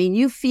 right? I mean,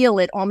 you feel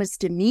it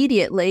almost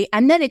immediately,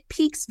 and then it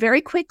peaks very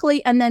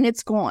quickly, and then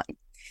it's gone.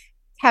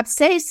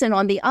 Capsaicin,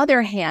 on the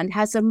other hand,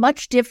 has a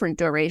much different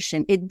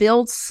duration. It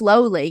builds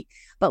slowly,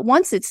 but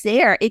once it's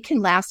there, it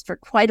can last for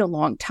quite a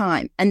long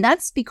time. And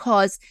that's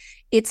because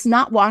it's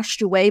not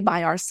washed away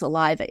by our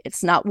saliva.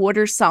 It's not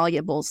water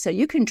soluble. So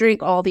you can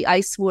drink all the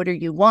ice water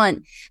you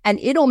want, and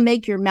it'll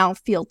make your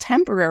mouth feel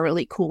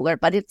temporarily cooler,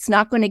 but it's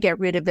not going to get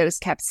rid of those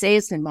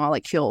capsaicin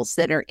molecules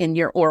that are in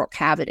your oral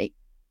cavity.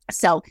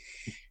 So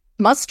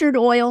mustard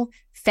oil,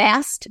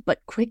 fast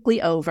but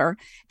quickly over.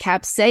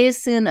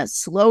 Capsaicin, a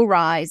slow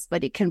rise,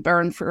 but it can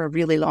burn for a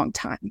really long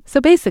time.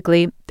 So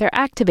basically, they're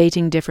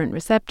activating different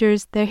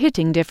receptors, they're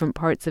hitting different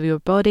parts of your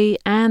body,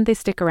 and they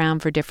stick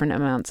around for different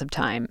amounts of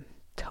time.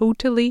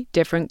 Totally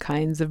different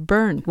kinds of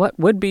burn. What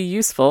would be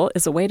useful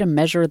is a way to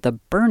measure the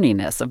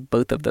burniness of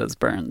both of those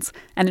burns.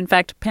 And in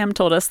fact, Pam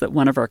told us that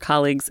one of her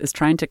colleagues is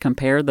trying to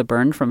compare the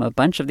burn from a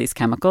bunch of these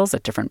chemicals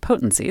at different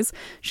potencies.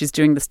 She's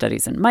doing the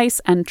studies in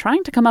mice and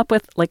trying to come up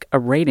with like a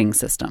rating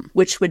system.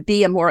 Which would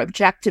be a more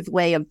objective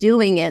way of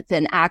doing it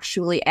than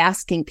actually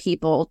asking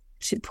people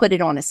to put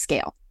it on a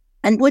scale.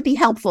 And would be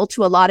helpful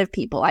to a lot of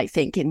people, I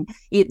think, in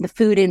the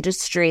food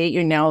industry,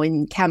 you know,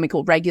 in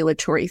chemical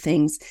regulatory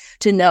things,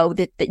 to know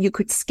that you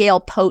could scale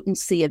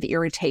potency of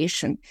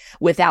irritation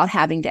without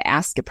having to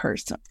ask a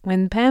person.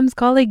 When Pam's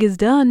colleague is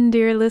done,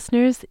 dear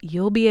listeners,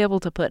 you'll be able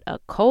to put a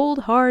cold,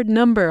 hard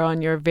number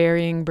on your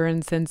varying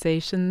burn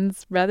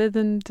sensations rather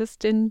than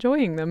just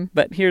enjoying them.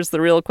 But here's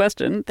the real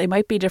question. They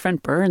might be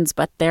different burns,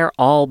 but they're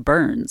all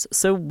burns.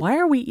 So why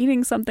are we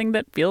eating something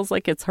that feels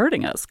like it's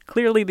hurting us?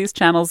 Clearly, these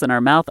channels in our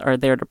mouth are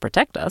there to protect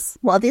us.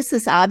 Well, this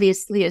is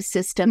obviously a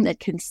system that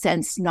can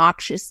sense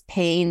noxious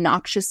pain,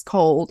 noxious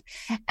cold,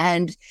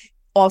 and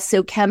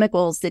also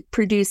chemicals that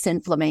produce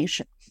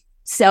inflammation.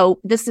 So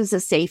this is a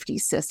safety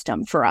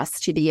system for us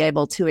to be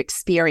able to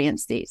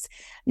experience these.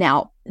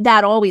 Now,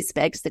 that always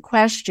begs the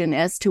question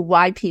as to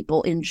why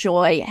people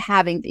enjoy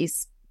having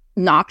these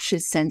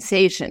noxious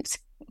sensations.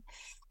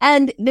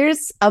 And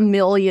there's a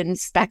million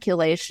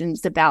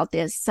speculations about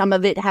this. Some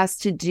of it has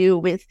to do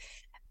with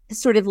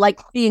sort of like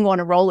being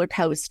on a roller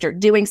coaster,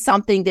 doing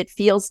something that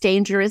feels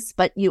dangerous,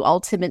 but you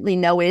ultimately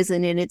know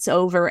isn't, and it's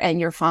over and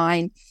you're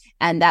fine.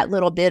 And that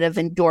little bit of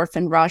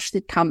endorphin rush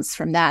that comes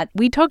from that.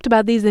 We talked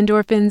about these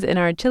endorphins in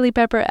our chili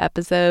pepper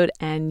episode,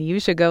 and you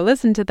should go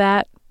listen to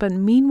that. But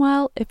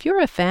meanwhile, if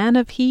you're a fan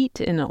of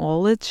heat in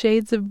all its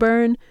shades of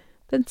burn,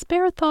 then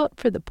spare a thought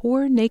for the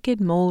poor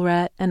naked mole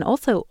rat and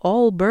also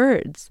all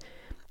birds.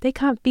 They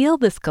can't feel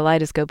this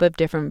kaleidoscope of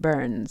different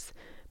burns.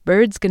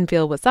 Birds can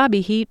feel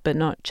wasabi heat, but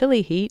not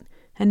chili heat,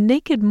 And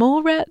naked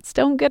mole rats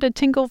don't get a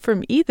tinkle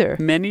from either.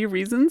 Many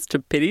reasons to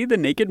pity the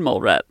naked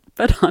mole rat.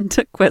 But on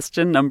to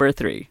question number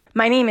 3.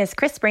 My name is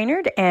Chris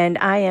Brainerd, and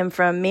I am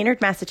from Maynard,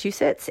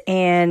 Massachusetts.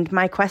 And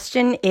my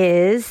question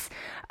is,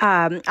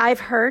 I've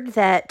heard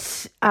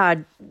that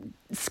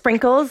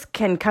sprinkles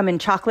can come in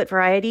chocolate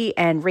variety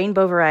and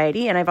rainbow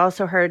variety. And I've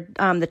also heard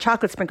the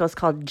chocolate sprinkles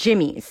called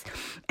Jimmies.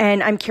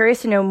 And I'm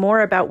curious to know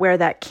more about where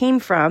that came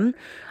from.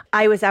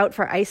 I was out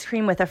for ice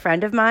cream with a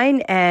friend of mine,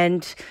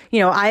 and,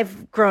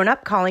 I've grown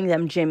up calling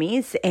them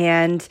Jimmies.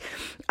 And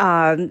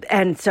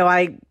so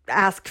I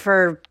asked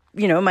for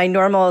my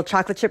normal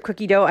chocolate chip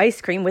cookie dough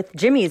ice cream with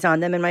Jimmies on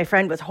them. And my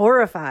friend was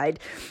horrified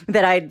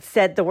that I'd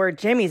said the word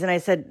Jimmies. And I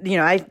said,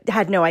 I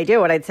had no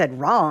idea what I'd said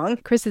wrong.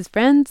 Chris's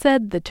friend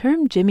said the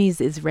term Jimmies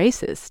is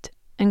racist.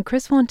 And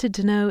Chris wanted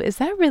to know, is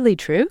that really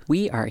true?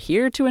 We are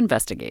here to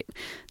investigate.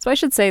 So I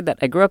should say that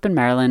I grew up in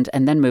Maryland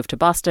and then moved to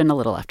Boston a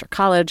little after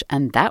college,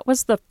 and that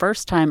was the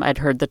first time I'd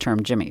heard the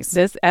term Jimmies.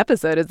 This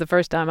episode is the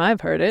first time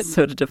I've heard it.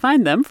 So to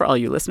define them, for all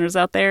you listeners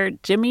out there,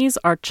 Jimmies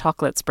are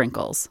chocolate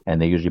sprinkles.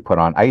 And they usually put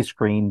on ice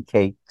cream,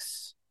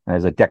 cakes,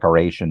 as a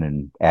decoration,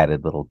 and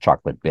added little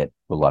chocolate bit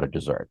with a lot of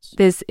desserts.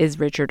 This is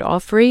Richard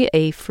Offrey,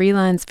 a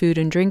freelance food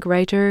and drink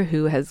writer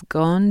who has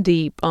gone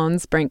deep on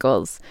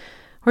sprinkles.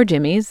 Or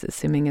Jimmies,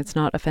 assuming it's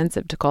not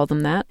offensive to call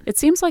them that. It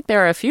seems like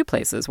there are a few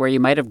places where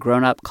you might have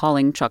grown up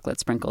calling chocolate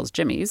sprinkles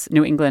Jimmies.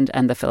 New England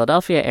and the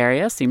Philadelphia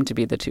area seem to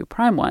be the 2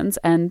 prime ones,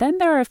 and then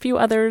there are a few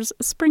others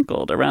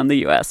sprinkled around the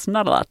U.S.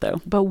 Not a lot, though.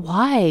 But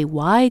why?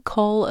 Why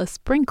call a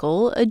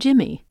sprinkle a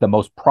Jimmy? The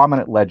most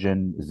prominent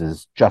legend is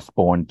this Just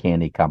Born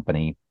Candy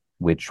Company,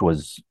 which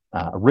was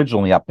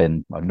originally up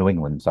in New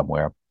England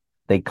somewhere.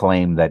 They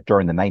claim that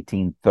during the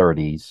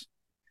 1930s,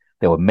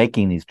 they were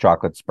making these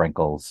chocolate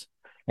sprinkles,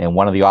 and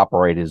one of the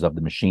operators of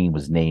the machine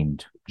was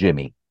named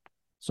Jimmy.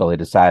 So they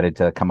decided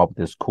to come up with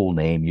this cool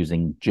name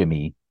using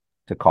Jimmy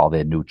to call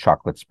their new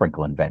chocolate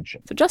sprinkle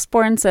invention. So Just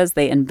Born says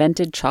they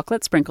invented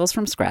chocolate sprinkles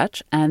from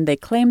scratch, and they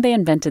claim they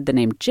invented the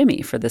name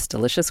Jimmy for this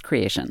delicious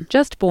creation.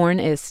 Just Born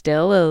is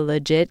still a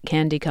legit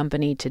candy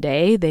company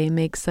today. They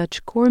make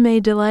such gourmet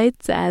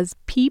delights as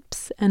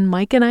Peeps and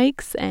Mike and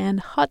Ike's and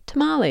hot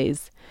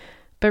tamales.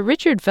 But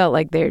Richard felt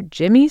like their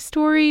Jimmy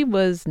story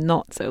was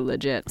not so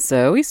legit.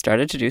 So he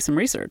started to do some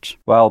research.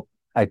 Well,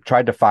 I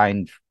tried to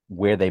find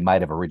where they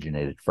might have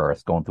originated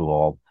first, going through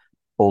all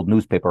old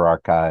newspaper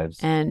archives.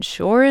 And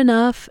sure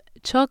enough,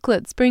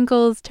 chocolate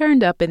sprinkles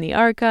turned up in the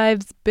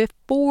archives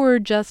before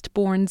Just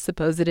Born's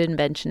supposed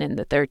invention in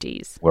the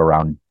 30s.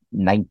 Around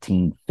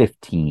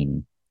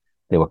 1915,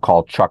 they were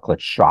called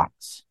chocolate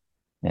shots.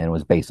 And it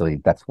was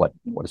basically, that's what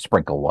a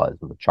sprinkle was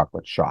a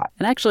chocolate shot.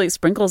 And actually,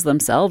 sprinkles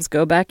themselves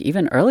go back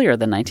even earlier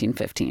than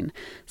 1915.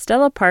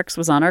 Stella Parks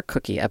was on our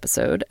cookie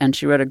episode, and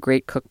she wrote a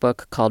great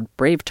cookbook called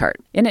Brave Tart.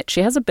 In it,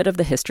 she has a bit of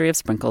the history of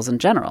sprinkles in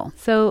general.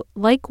 So,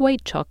 like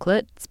white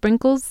chocolate,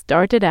 sprinkles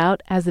started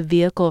out as a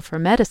vehicle for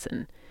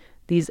medicine.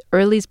 These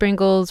early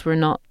sprinkles were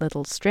not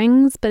little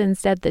strings, but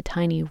instead the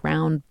tiny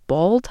round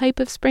ball type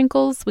of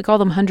sprinkles. We call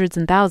them hundreds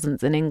and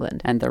thousands in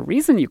England. And the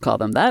reason you call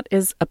them that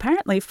is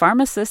apparently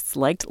pharmacists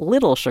liked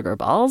little sugar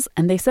balls,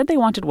 and they said they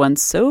wanted one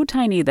so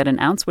tiny that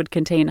an ounce would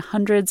contain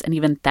hundreds and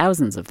even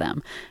thousands of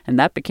them. And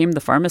that became the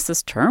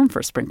pharmacist term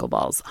for sprinkle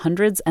balls,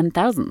 hundreds and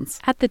thousands.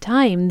 At the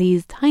time,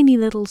 these tiny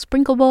little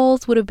sprinkle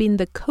balls would have been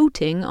the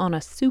coating on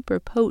a super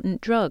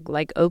potent drug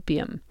like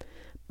opium.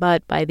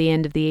 But by the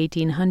end of the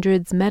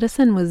 1800s,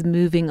 medicine was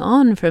moving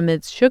on from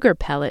its sugar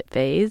pellet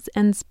phase,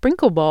 and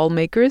sprinkle ball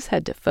makers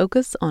had to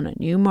focus on a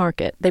new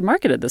market. They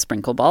marketed the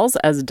sprinkle balls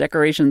as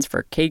decorations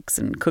for cakes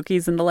and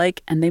cookies and the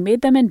like, and they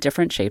made them in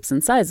different shapes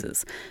and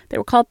sizes. They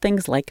were called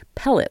things like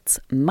pellets,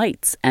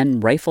 mites,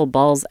 and rifle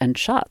balls and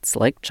shots,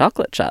 like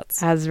chocolate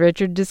shots. As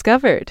Richard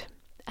discovered.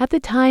 At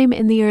the time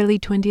in the early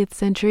 20th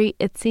century,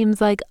 it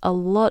seems like a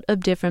lot of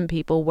different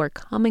people were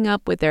coming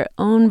up with their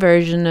own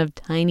version of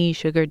tiny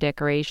sugar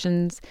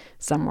decorations.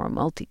 Some were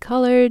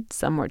multicolored,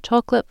 some were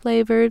chocolate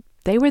flavored.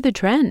 They were the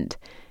trend,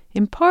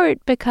 in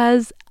part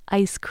because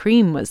ice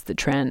cream was the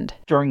trend.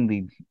 During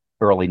the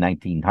early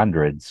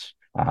 1900s,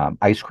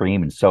 ice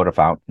cream and soda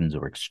fountains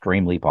were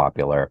extremely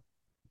popular.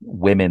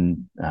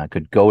 Women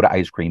could go to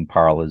ice cream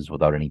parlors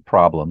without any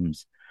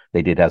problems.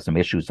 They did have some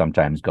issues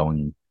sometimes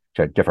going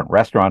to different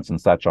restaurants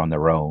and such on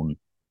their own,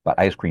 but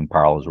ice cream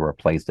parlors were a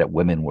place that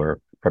women were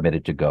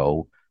permitted to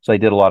go. So they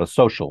did a lot of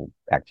social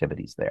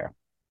activities there.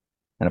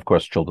 And of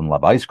course, children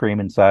love ice cream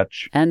and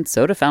such. And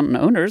soda fountain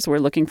owners were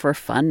looking for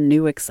fun,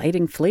 new,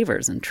 exciting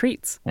flavors and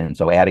treats. And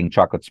so adding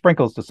chocolate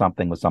sprinkles to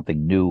something was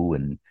something new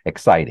and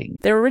exciting.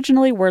 There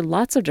originally were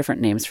lots of different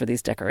names for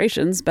these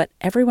decorations, but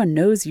everyone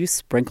knows you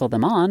sprinkle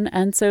them on,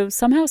 and so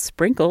somehow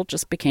sprinkle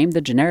just became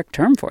the generic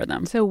term for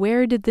them. So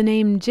where did the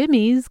name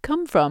Jimmies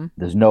come from?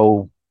 There's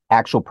no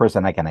actual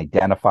person I can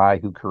identify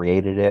who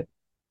created it,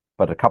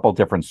 but a couple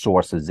different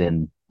sources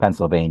in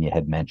Pennsylvania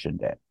had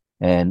mentioned it.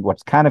 And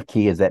what's kind of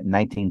key is that in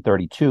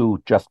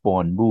 1932, Just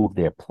Born moved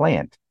their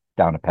plant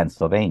down to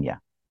Pennsylvania.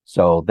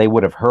 So they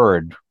would have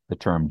heard the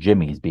term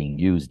Jimmy's being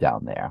used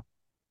down there.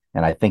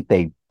 And I think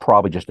they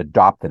probably just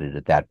adopted it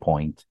at that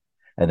point.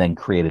 and then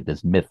created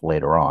this myth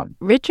later on.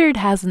 Richard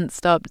hasn't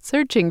stopped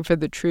searching for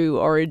the true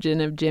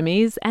origin of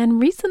Jimmies, and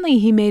recently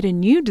he made a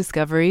new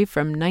discovery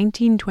from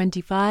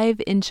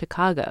 1925 in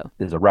Chicago.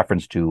 There's a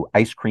reference to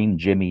ice cream,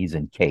 Jimmies,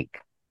 and cake,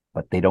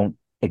 but they don't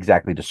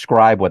exactly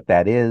describe what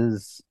that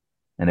is,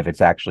 and if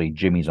it's actually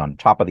Jimmies on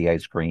top of the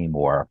ice cream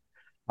or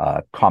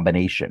a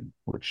combination,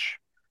 which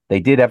they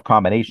did have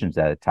combinations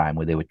at a time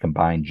where they would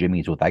combine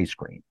Jimmies with ice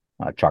cream,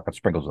 chocolate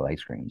sprinkles with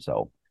ice cream.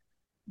 So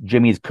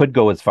Jimmies could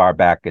go as far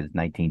back as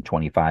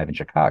 1925 in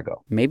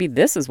Chicago. Maybe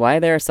this is why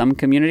there are some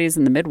communities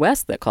in the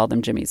Midwest that call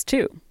them Jimmies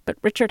too. But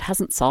Richard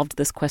hasn't solved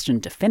this question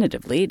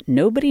definitively.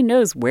 Nobody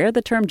knows where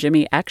the term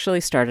Jimmy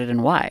actually started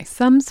and why.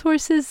 Some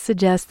sources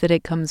suggest that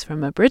it comes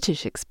from a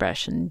British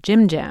expression,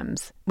 Jim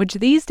Jams, which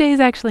these days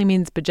actually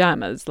means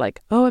pajamas,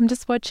 like, oh, I'm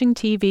just watching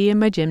TV in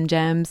my Jim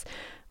Jams.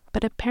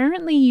 But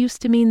apparently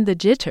used to mean the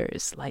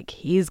jitters, like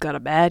he's got a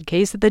bad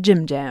case of the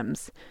Jim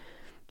Jams.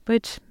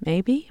 Which,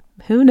 maybe,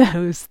 who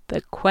knows,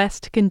 the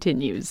quest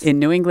continues. In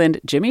New England,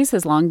 Jimmy's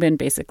has long been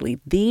basically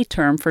the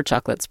term for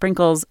chocolate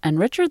sprinkles, and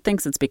Richard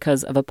thinks it's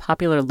because of a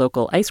popular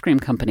local ice cream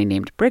company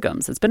named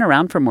Brigham's. It's been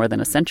around for more than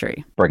a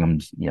century.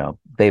 Brigham's,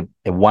 they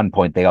at one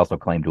point, they also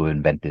claimed to have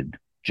invented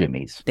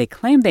Jimmy's. They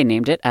claim they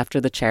named it after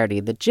the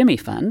charity the Jimmy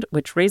Fund,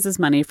 which raises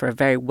money for a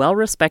very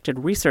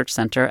well-respected research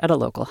center at a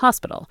local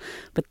hospital.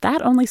 But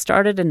that only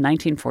started in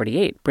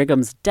 1948.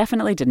 Brigham's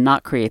definitely did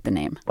not create the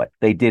name. But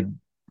they did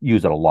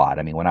use it a lot.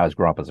 I mean, when I was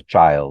growing up as a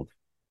child,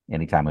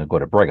 anytime I go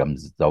to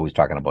Brigham's, it's always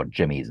talking about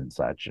Jimmy's and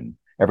such. And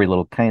every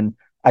little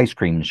ice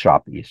cream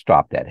shop that you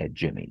stopped at had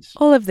Jimmy's.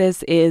 All of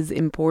this is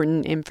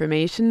important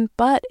information,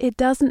 but it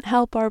doesn't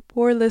help our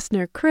poor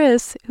listener,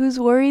 Chris, who's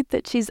worried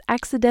that she's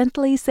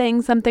accidentally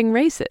saying something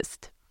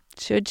racist.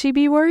 Should she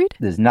be worried?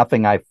 There's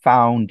nothing I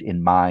found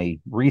in my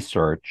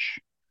research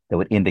that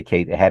would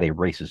indicate it had a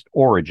racist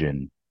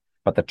origin,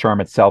 but the term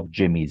itself,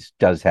 Jimmy's,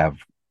 does have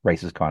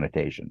racist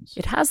connotations.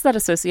 It has that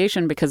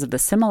association because of the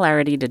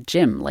similarity to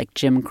Jim, like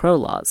Jim Crow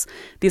laws.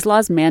 These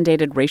laws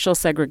mandated racial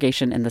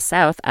segregation in the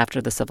South after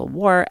the Civil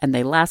War, and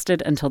they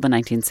lasted until the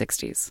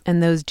 1960s.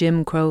 And those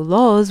Jim Crow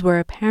laws were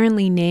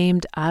apparently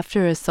named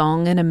after a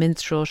song in a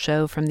minstrel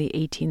show from the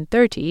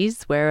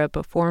 1830s, where a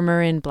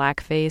performer in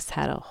blackface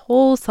had a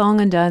whole song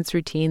and dance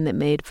routine that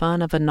made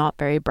fun of a not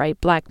very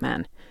bright black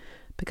man.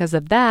 Because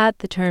of that,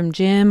 the term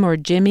Jim or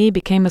Jimmy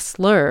became a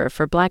slur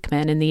for black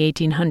men in the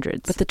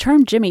 1800s. But the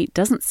term Jimmy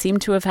doesn't seem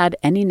to have had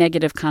any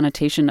negative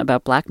connotation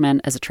about black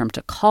men as a term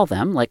to call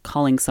them, like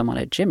calling someone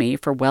a Jimmy,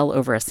 for well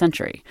over a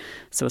century.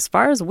 So as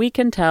far as we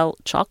can tell,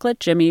 chocolate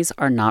Jimmies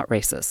are not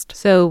racist.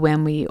 So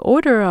when we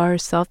order our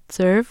soft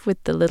serve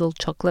with the little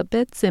chocolate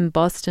bits in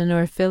Boston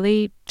or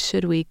Philly,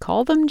 should we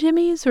call them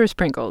Jimmies or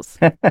sprinkles?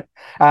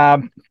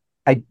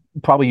 I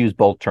probably use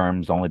both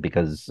terms only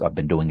because I've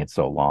been doing it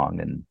so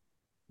long, and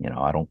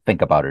I don't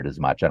think about it as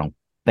much. I don't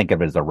think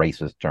of it as a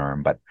racist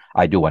term, but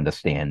I do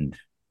understand,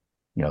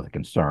 the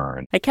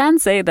concern. I can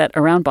say that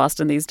around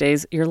Boston these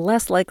days, you're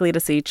less likely to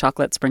see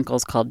chocolate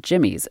sprinkles called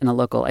Jimmies in a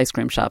local ice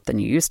cream shop than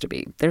you used to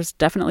be. There's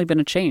definitely been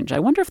a change. I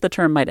wonder if the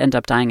term might end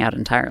up dying out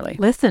entirely.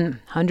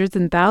 Listen, hundreds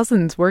and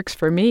thousands works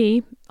for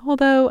me,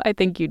 although I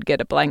think you'd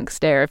get a blank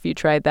stare if you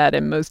tried that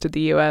in most of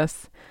the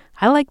U.S.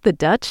 I like the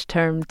Dutch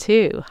term,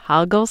 too,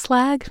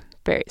 hagelslag.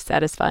 Very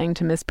satisfying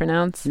to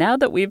mispronounce. Now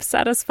that we've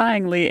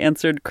satisfyingly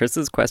answered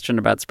Chris's question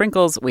about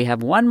sprinkles, we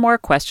have one more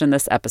question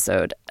this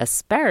episode.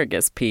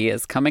 Asparagus pea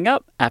is coming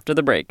up after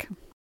the break.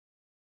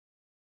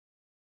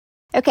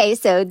 Okay,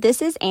 so this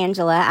is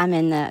Angela. I'm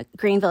in the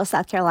Greenville,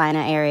 South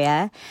Carolina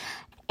area.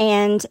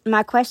 And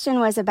my question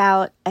was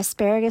about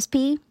asparagus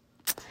pea.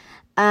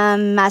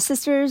 My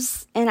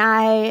sisters and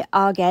I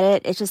all get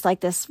it. It's just like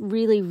this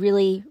really,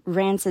 really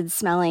rancid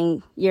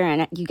smelling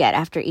urine you get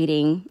after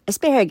eating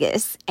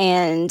asparagus.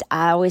 And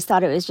I always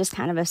thought it was just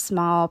kind of a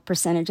small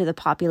percentage of the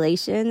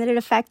population that it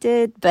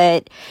affected.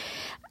 But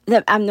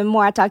the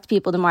more I talk to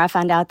people, the more I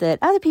find out that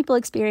other people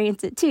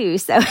experience it too.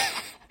 So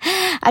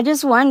I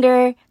just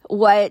wonder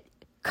what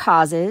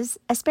causes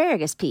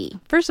asparagus pea.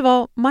 First of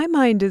all, my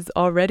mind is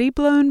already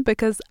blown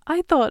because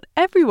I thought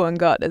everyone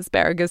got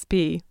asparagus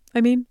pea. I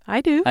mean,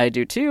 I do. I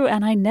do too,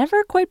 and I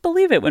never quite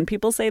believe it when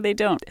people say they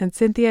don't. And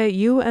Cynthia,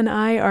 you and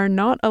I are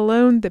not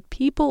alone. The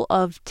people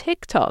of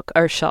TikTok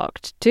are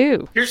shocked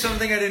too. Here's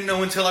something I didn't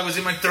know until I was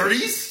in my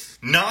 30s.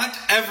 Not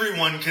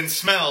everyone can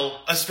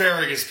smell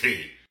asparagus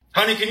pea.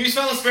 Honey, can you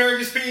smell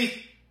asparagus pea?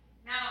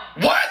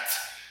 No. What?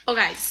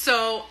 Okay,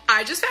 so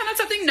I just found out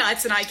something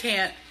nuts and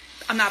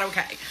I'm not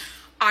okay.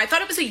 I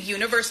thought it was a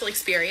universal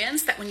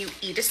experience that when you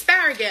eat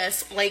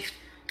asparagus, like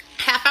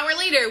half hour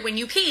later, when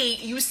you pee,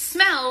 you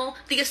smell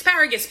the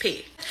asparagus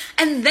pea.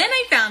 And then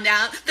I found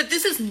out that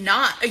this is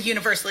not a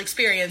universal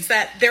experience,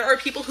 that there are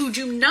people who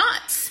do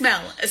not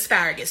smell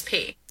asparagus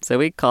pea. So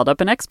we called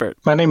up an expert.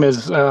 My name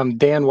is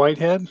Dan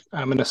Whitehead.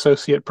 I'm an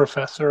associate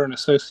professor and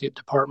associate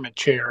department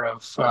chair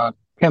of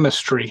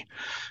chemistry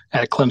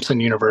at Clemson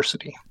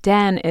University.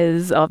 Dan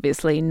is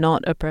obviously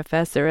not a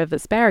professor of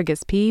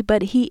asparagus pea,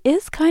 but he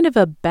is kind of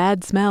a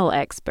bad smell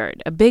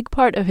expert. A big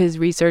part of his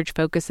research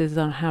focuses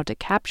on how to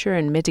capture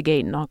and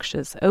mitigate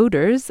noxious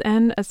odors,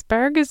 and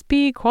asparagus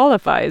pea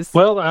qualifies.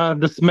 Well,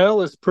 the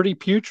smell is pretty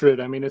putrid.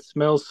 I mean, it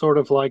smells sort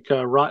of like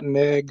a rotten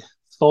egg,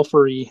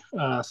 sulfury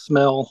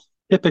smell,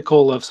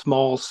 typical of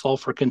small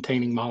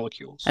sulfur-containing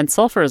molecules. And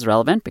sulfur is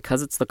relevant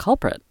because it's the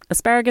culprit.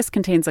 Asparagus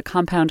contains a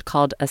compound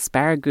called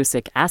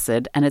asparagusic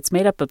acid, and it's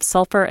made up of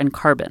sulfur and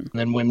carbon.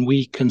 And when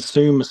we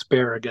consume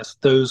asparagus,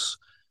 those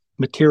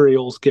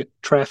materials get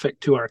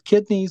trafficked to our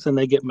kidneys, and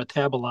they get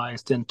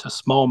metabolized into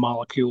small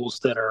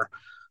molecules that are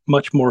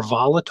much more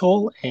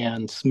volatile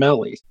and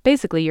smelly.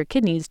 Basically, your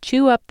kidneys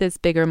chew up this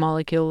bigger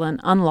molecule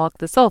and unlock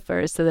the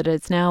sulfur so that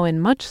it's now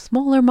in much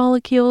smaller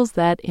molecules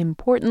that,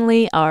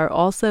 importantly, are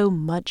also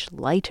much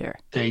lighter.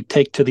 They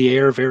take to the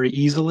air very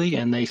easily,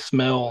 and they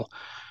smell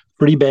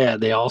pretty bad.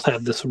 They all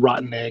have this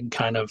rotten egg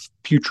kind of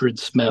putrid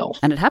smell.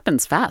 And it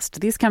happens fast.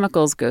 These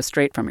chemicals go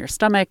straight from your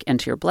stomach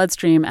into your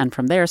bloodstream and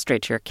from there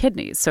straight to your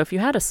kidneys. So if you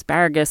had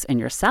asparagus in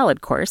your salad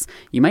course,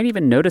 you might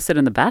even notice it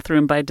in the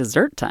bathroom by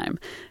dessert time.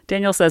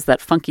 Daniel says that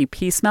funky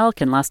pea smell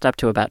can last up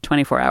to about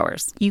 24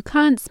 hours. You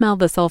can't smell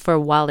the sulfur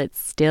while it's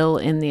still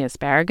in the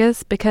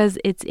asparagus because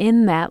it's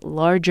in that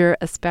larger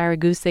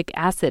asparagusic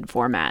acid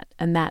format.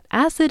 And that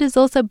acid is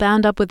also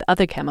bound up with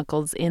other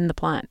chemicals in the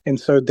plant. And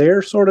so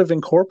they're sort of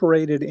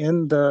incorporated in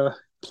the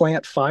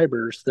plant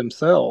fibers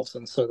themselves.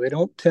 And so they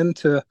don't tend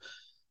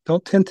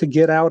to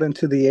get out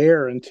into the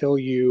air until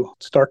you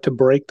start to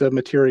break the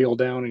material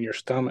down in your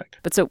stomach.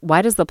 But so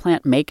why does the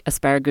plant make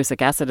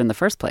asparagusic acid in the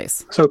first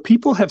place? So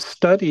people have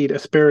studied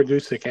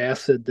asparagusic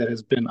acid that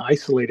has been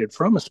isolated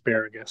from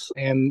asparagus,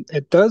 and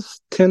it does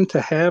tend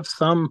to have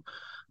some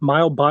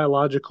mild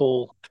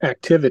biological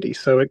activity.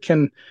 So it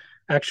can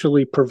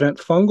actually prevent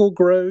fungal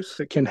growth.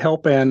 It can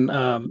help and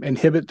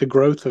inhibit the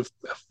growth of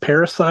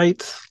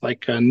parasites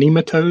like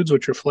nematodes,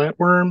 which are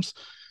flatworms.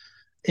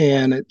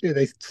 And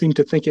they seem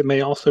to think it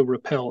may also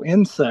repel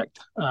insect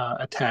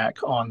attack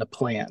on the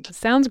plant.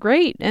 Sounds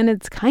great, and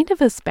it's kind of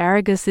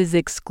asparagus'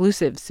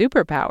 exclusive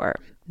superpower.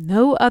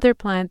 No other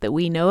plant that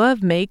we know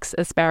of makes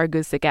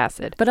asparagusic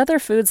acid. But other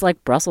foods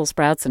like Brussels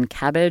sprouts and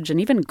cabbage and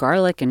even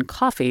garlic and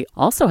coffee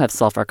also have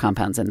sulfur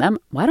compounds in them.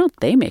 Why don't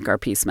they make our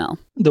pea smell?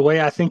 The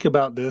way I think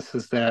about this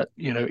is that,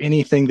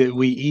 anything that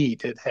we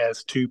eat, it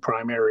has two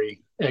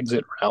primary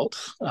exit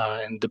routes.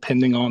 And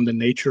depending on the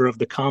nature of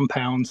the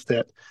compounds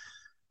that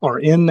are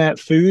in that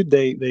food,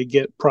 they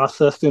get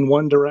processed in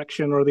one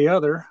direction or the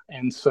other.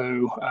 And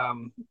so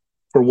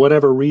for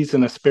whatever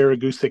reason,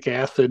 asparagusic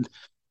acid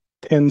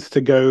tends to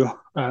go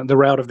the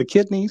route of the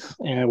kidneys,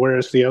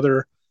 whereas the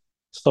other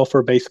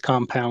sulfur-based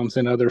compounds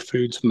in other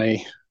foods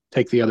may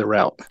take the other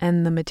route.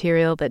 And the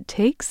material that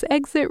takes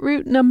exit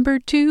route number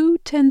 2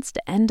 tends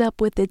to end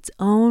up with its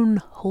own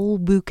whole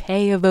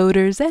bouquet of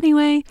odors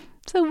anyway,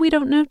 so we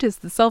don't notice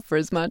the sulfur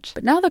as much.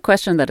 But now the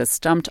question that has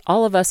stumped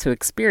all of us who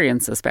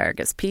experience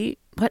asparagus pea,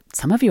 but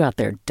some of you out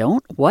there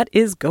don't, what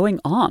is going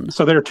on?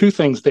 So there are two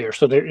things there.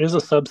 So there is a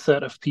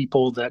subset of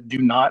people that do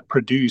not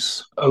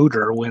produce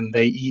odor when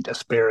they eat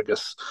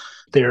asparagus.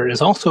 There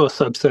is also a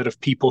subset of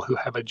people who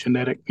have a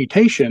genetic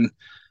mutation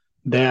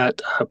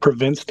that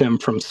prevents them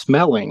from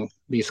smelling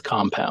these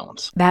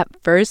compounds. That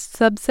first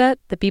subset,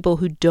 the people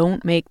who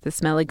don't make the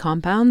smelly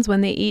compounds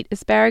when they eat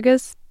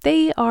asparagus,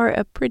 they are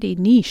a pretty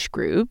niche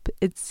group.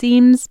 It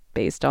seems,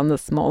 based on the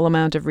small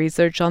amount of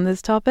research on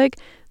this topic,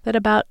 that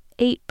about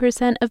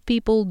 8% of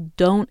people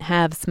don't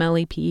have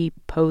smelly pea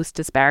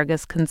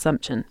post-asparagus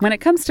consumption. When it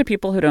comes to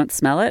people who don't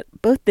smell it,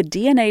 both the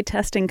DNA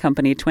testing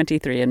company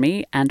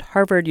 23andMe and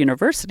Harvard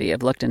University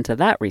have looked into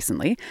that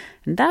recently,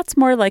 and that's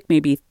more like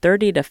maybe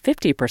 30 to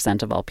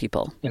 50% of all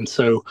people. And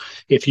so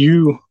if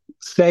you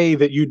say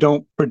that you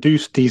don't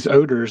produce these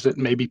odors, it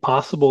may be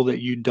possible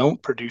that you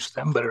don't produce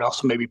them, but it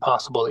also may be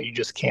possible that you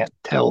just can't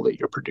tell that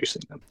you're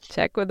producing them.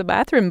 Check with a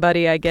bathroom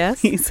buddy, I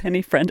guess. Please,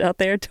 any friend out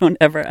there, don't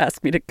ever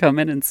ask me to come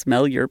in and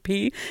smell your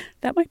pee.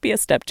 That might be a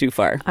step too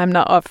far. I'm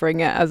not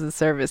offering it as a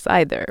service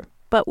either.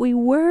 But we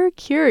were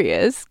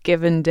curious,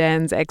 given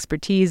Dan's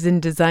expertise in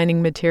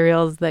designing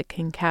materials that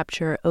can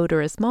capture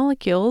odorous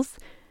molecules,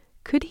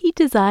 could he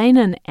design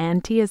an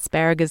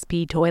anti-asparagus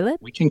pea toilet?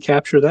 We can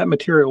capture that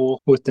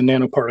material with the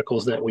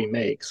nanoparticles that we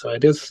make. So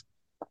it is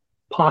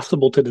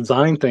possible to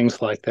design things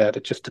like that.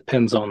 It just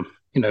depends on,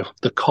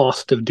 the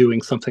cost of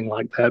doing something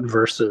like that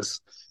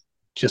versus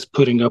just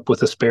putting up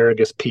with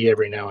asparagus pea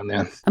every now and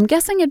then. I'm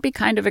guessing it'd be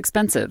kind of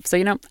expensive.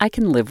 So, I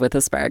can live with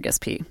asparagus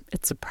pea.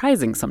 It's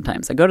surprising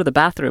sometimes. I go to the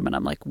bathroom and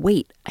I'm like,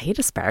 wait, I ate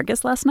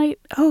asparagus last night?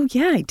 Oh,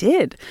 yeah, I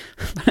did.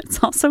 But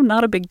it's also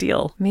not a big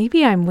deal.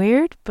 Maybe I'm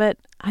weird, but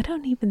I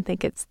don't even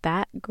think it's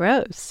that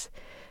gross.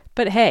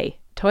 But hey,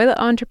 toilet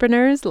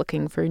entrepreneurs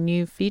looking for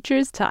new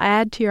features to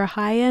add to your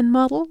high-end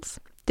models?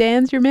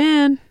 Dan's your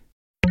man.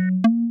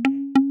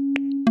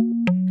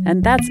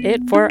 And that's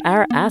it for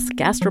our Ask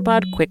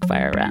Gastropod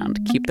quickfire round.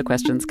 Keep the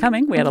questions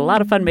coming. We had a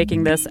lot of fun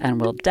making this, and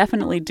we'll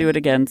definitely do it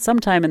again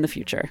sometime in the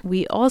future.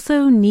 We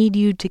also need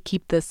you to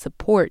keep the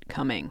support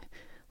coming.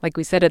 Like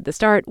we said at the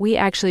start, we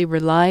actually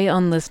rely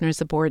on listener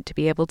support to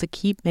be able to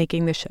keep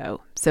making the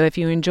show. So if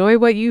you enjoy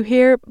what you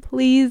hear,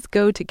 please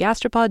go to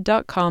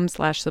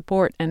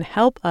gastropod.com/support and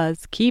help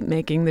us keep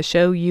making the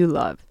show you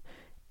love.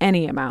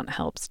 Any amount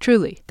helps,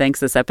 truly. Thanks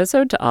this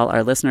episode to all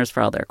our listeners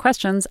for all their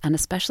questions, and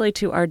especially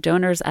to our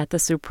donors at the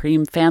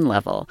Supreme Fan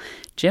level.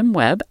 Jim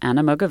Webb,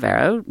 Anna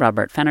Mogavero,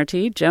 Robert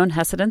Fennerty, Joan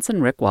Hessedance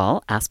and Rick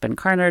Wall, Aspen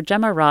Carner,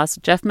 Gemma Ross,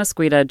 Jeff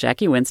Mosquita,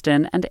 Jackie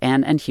Winston, and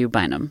Anne and Hugh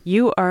Bynum.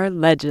 You are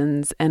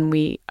legends, and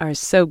we are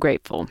so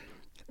grateful.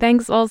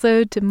 Thanks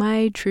also to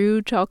my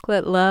true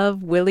chocolate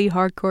love, Willie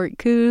Harcourt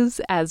Coos,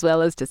 as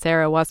well as to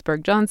Sarah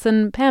Wasberg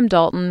Johnson, Pam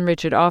Dalton,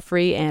 Richard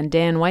Offrey, and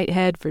Dan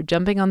Whitehead for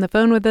jumping on the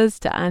phone with us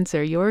to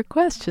answer your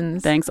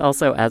questions. Thanks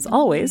also, as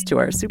always, to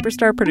our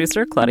superstar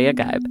producer, Claudia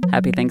Geib.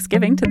 Happy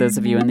Thanksgiving to those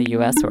of you in the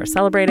U.S. who are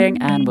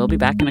celebrating, and we'll be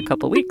back in a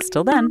couple weeks.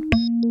 Till then.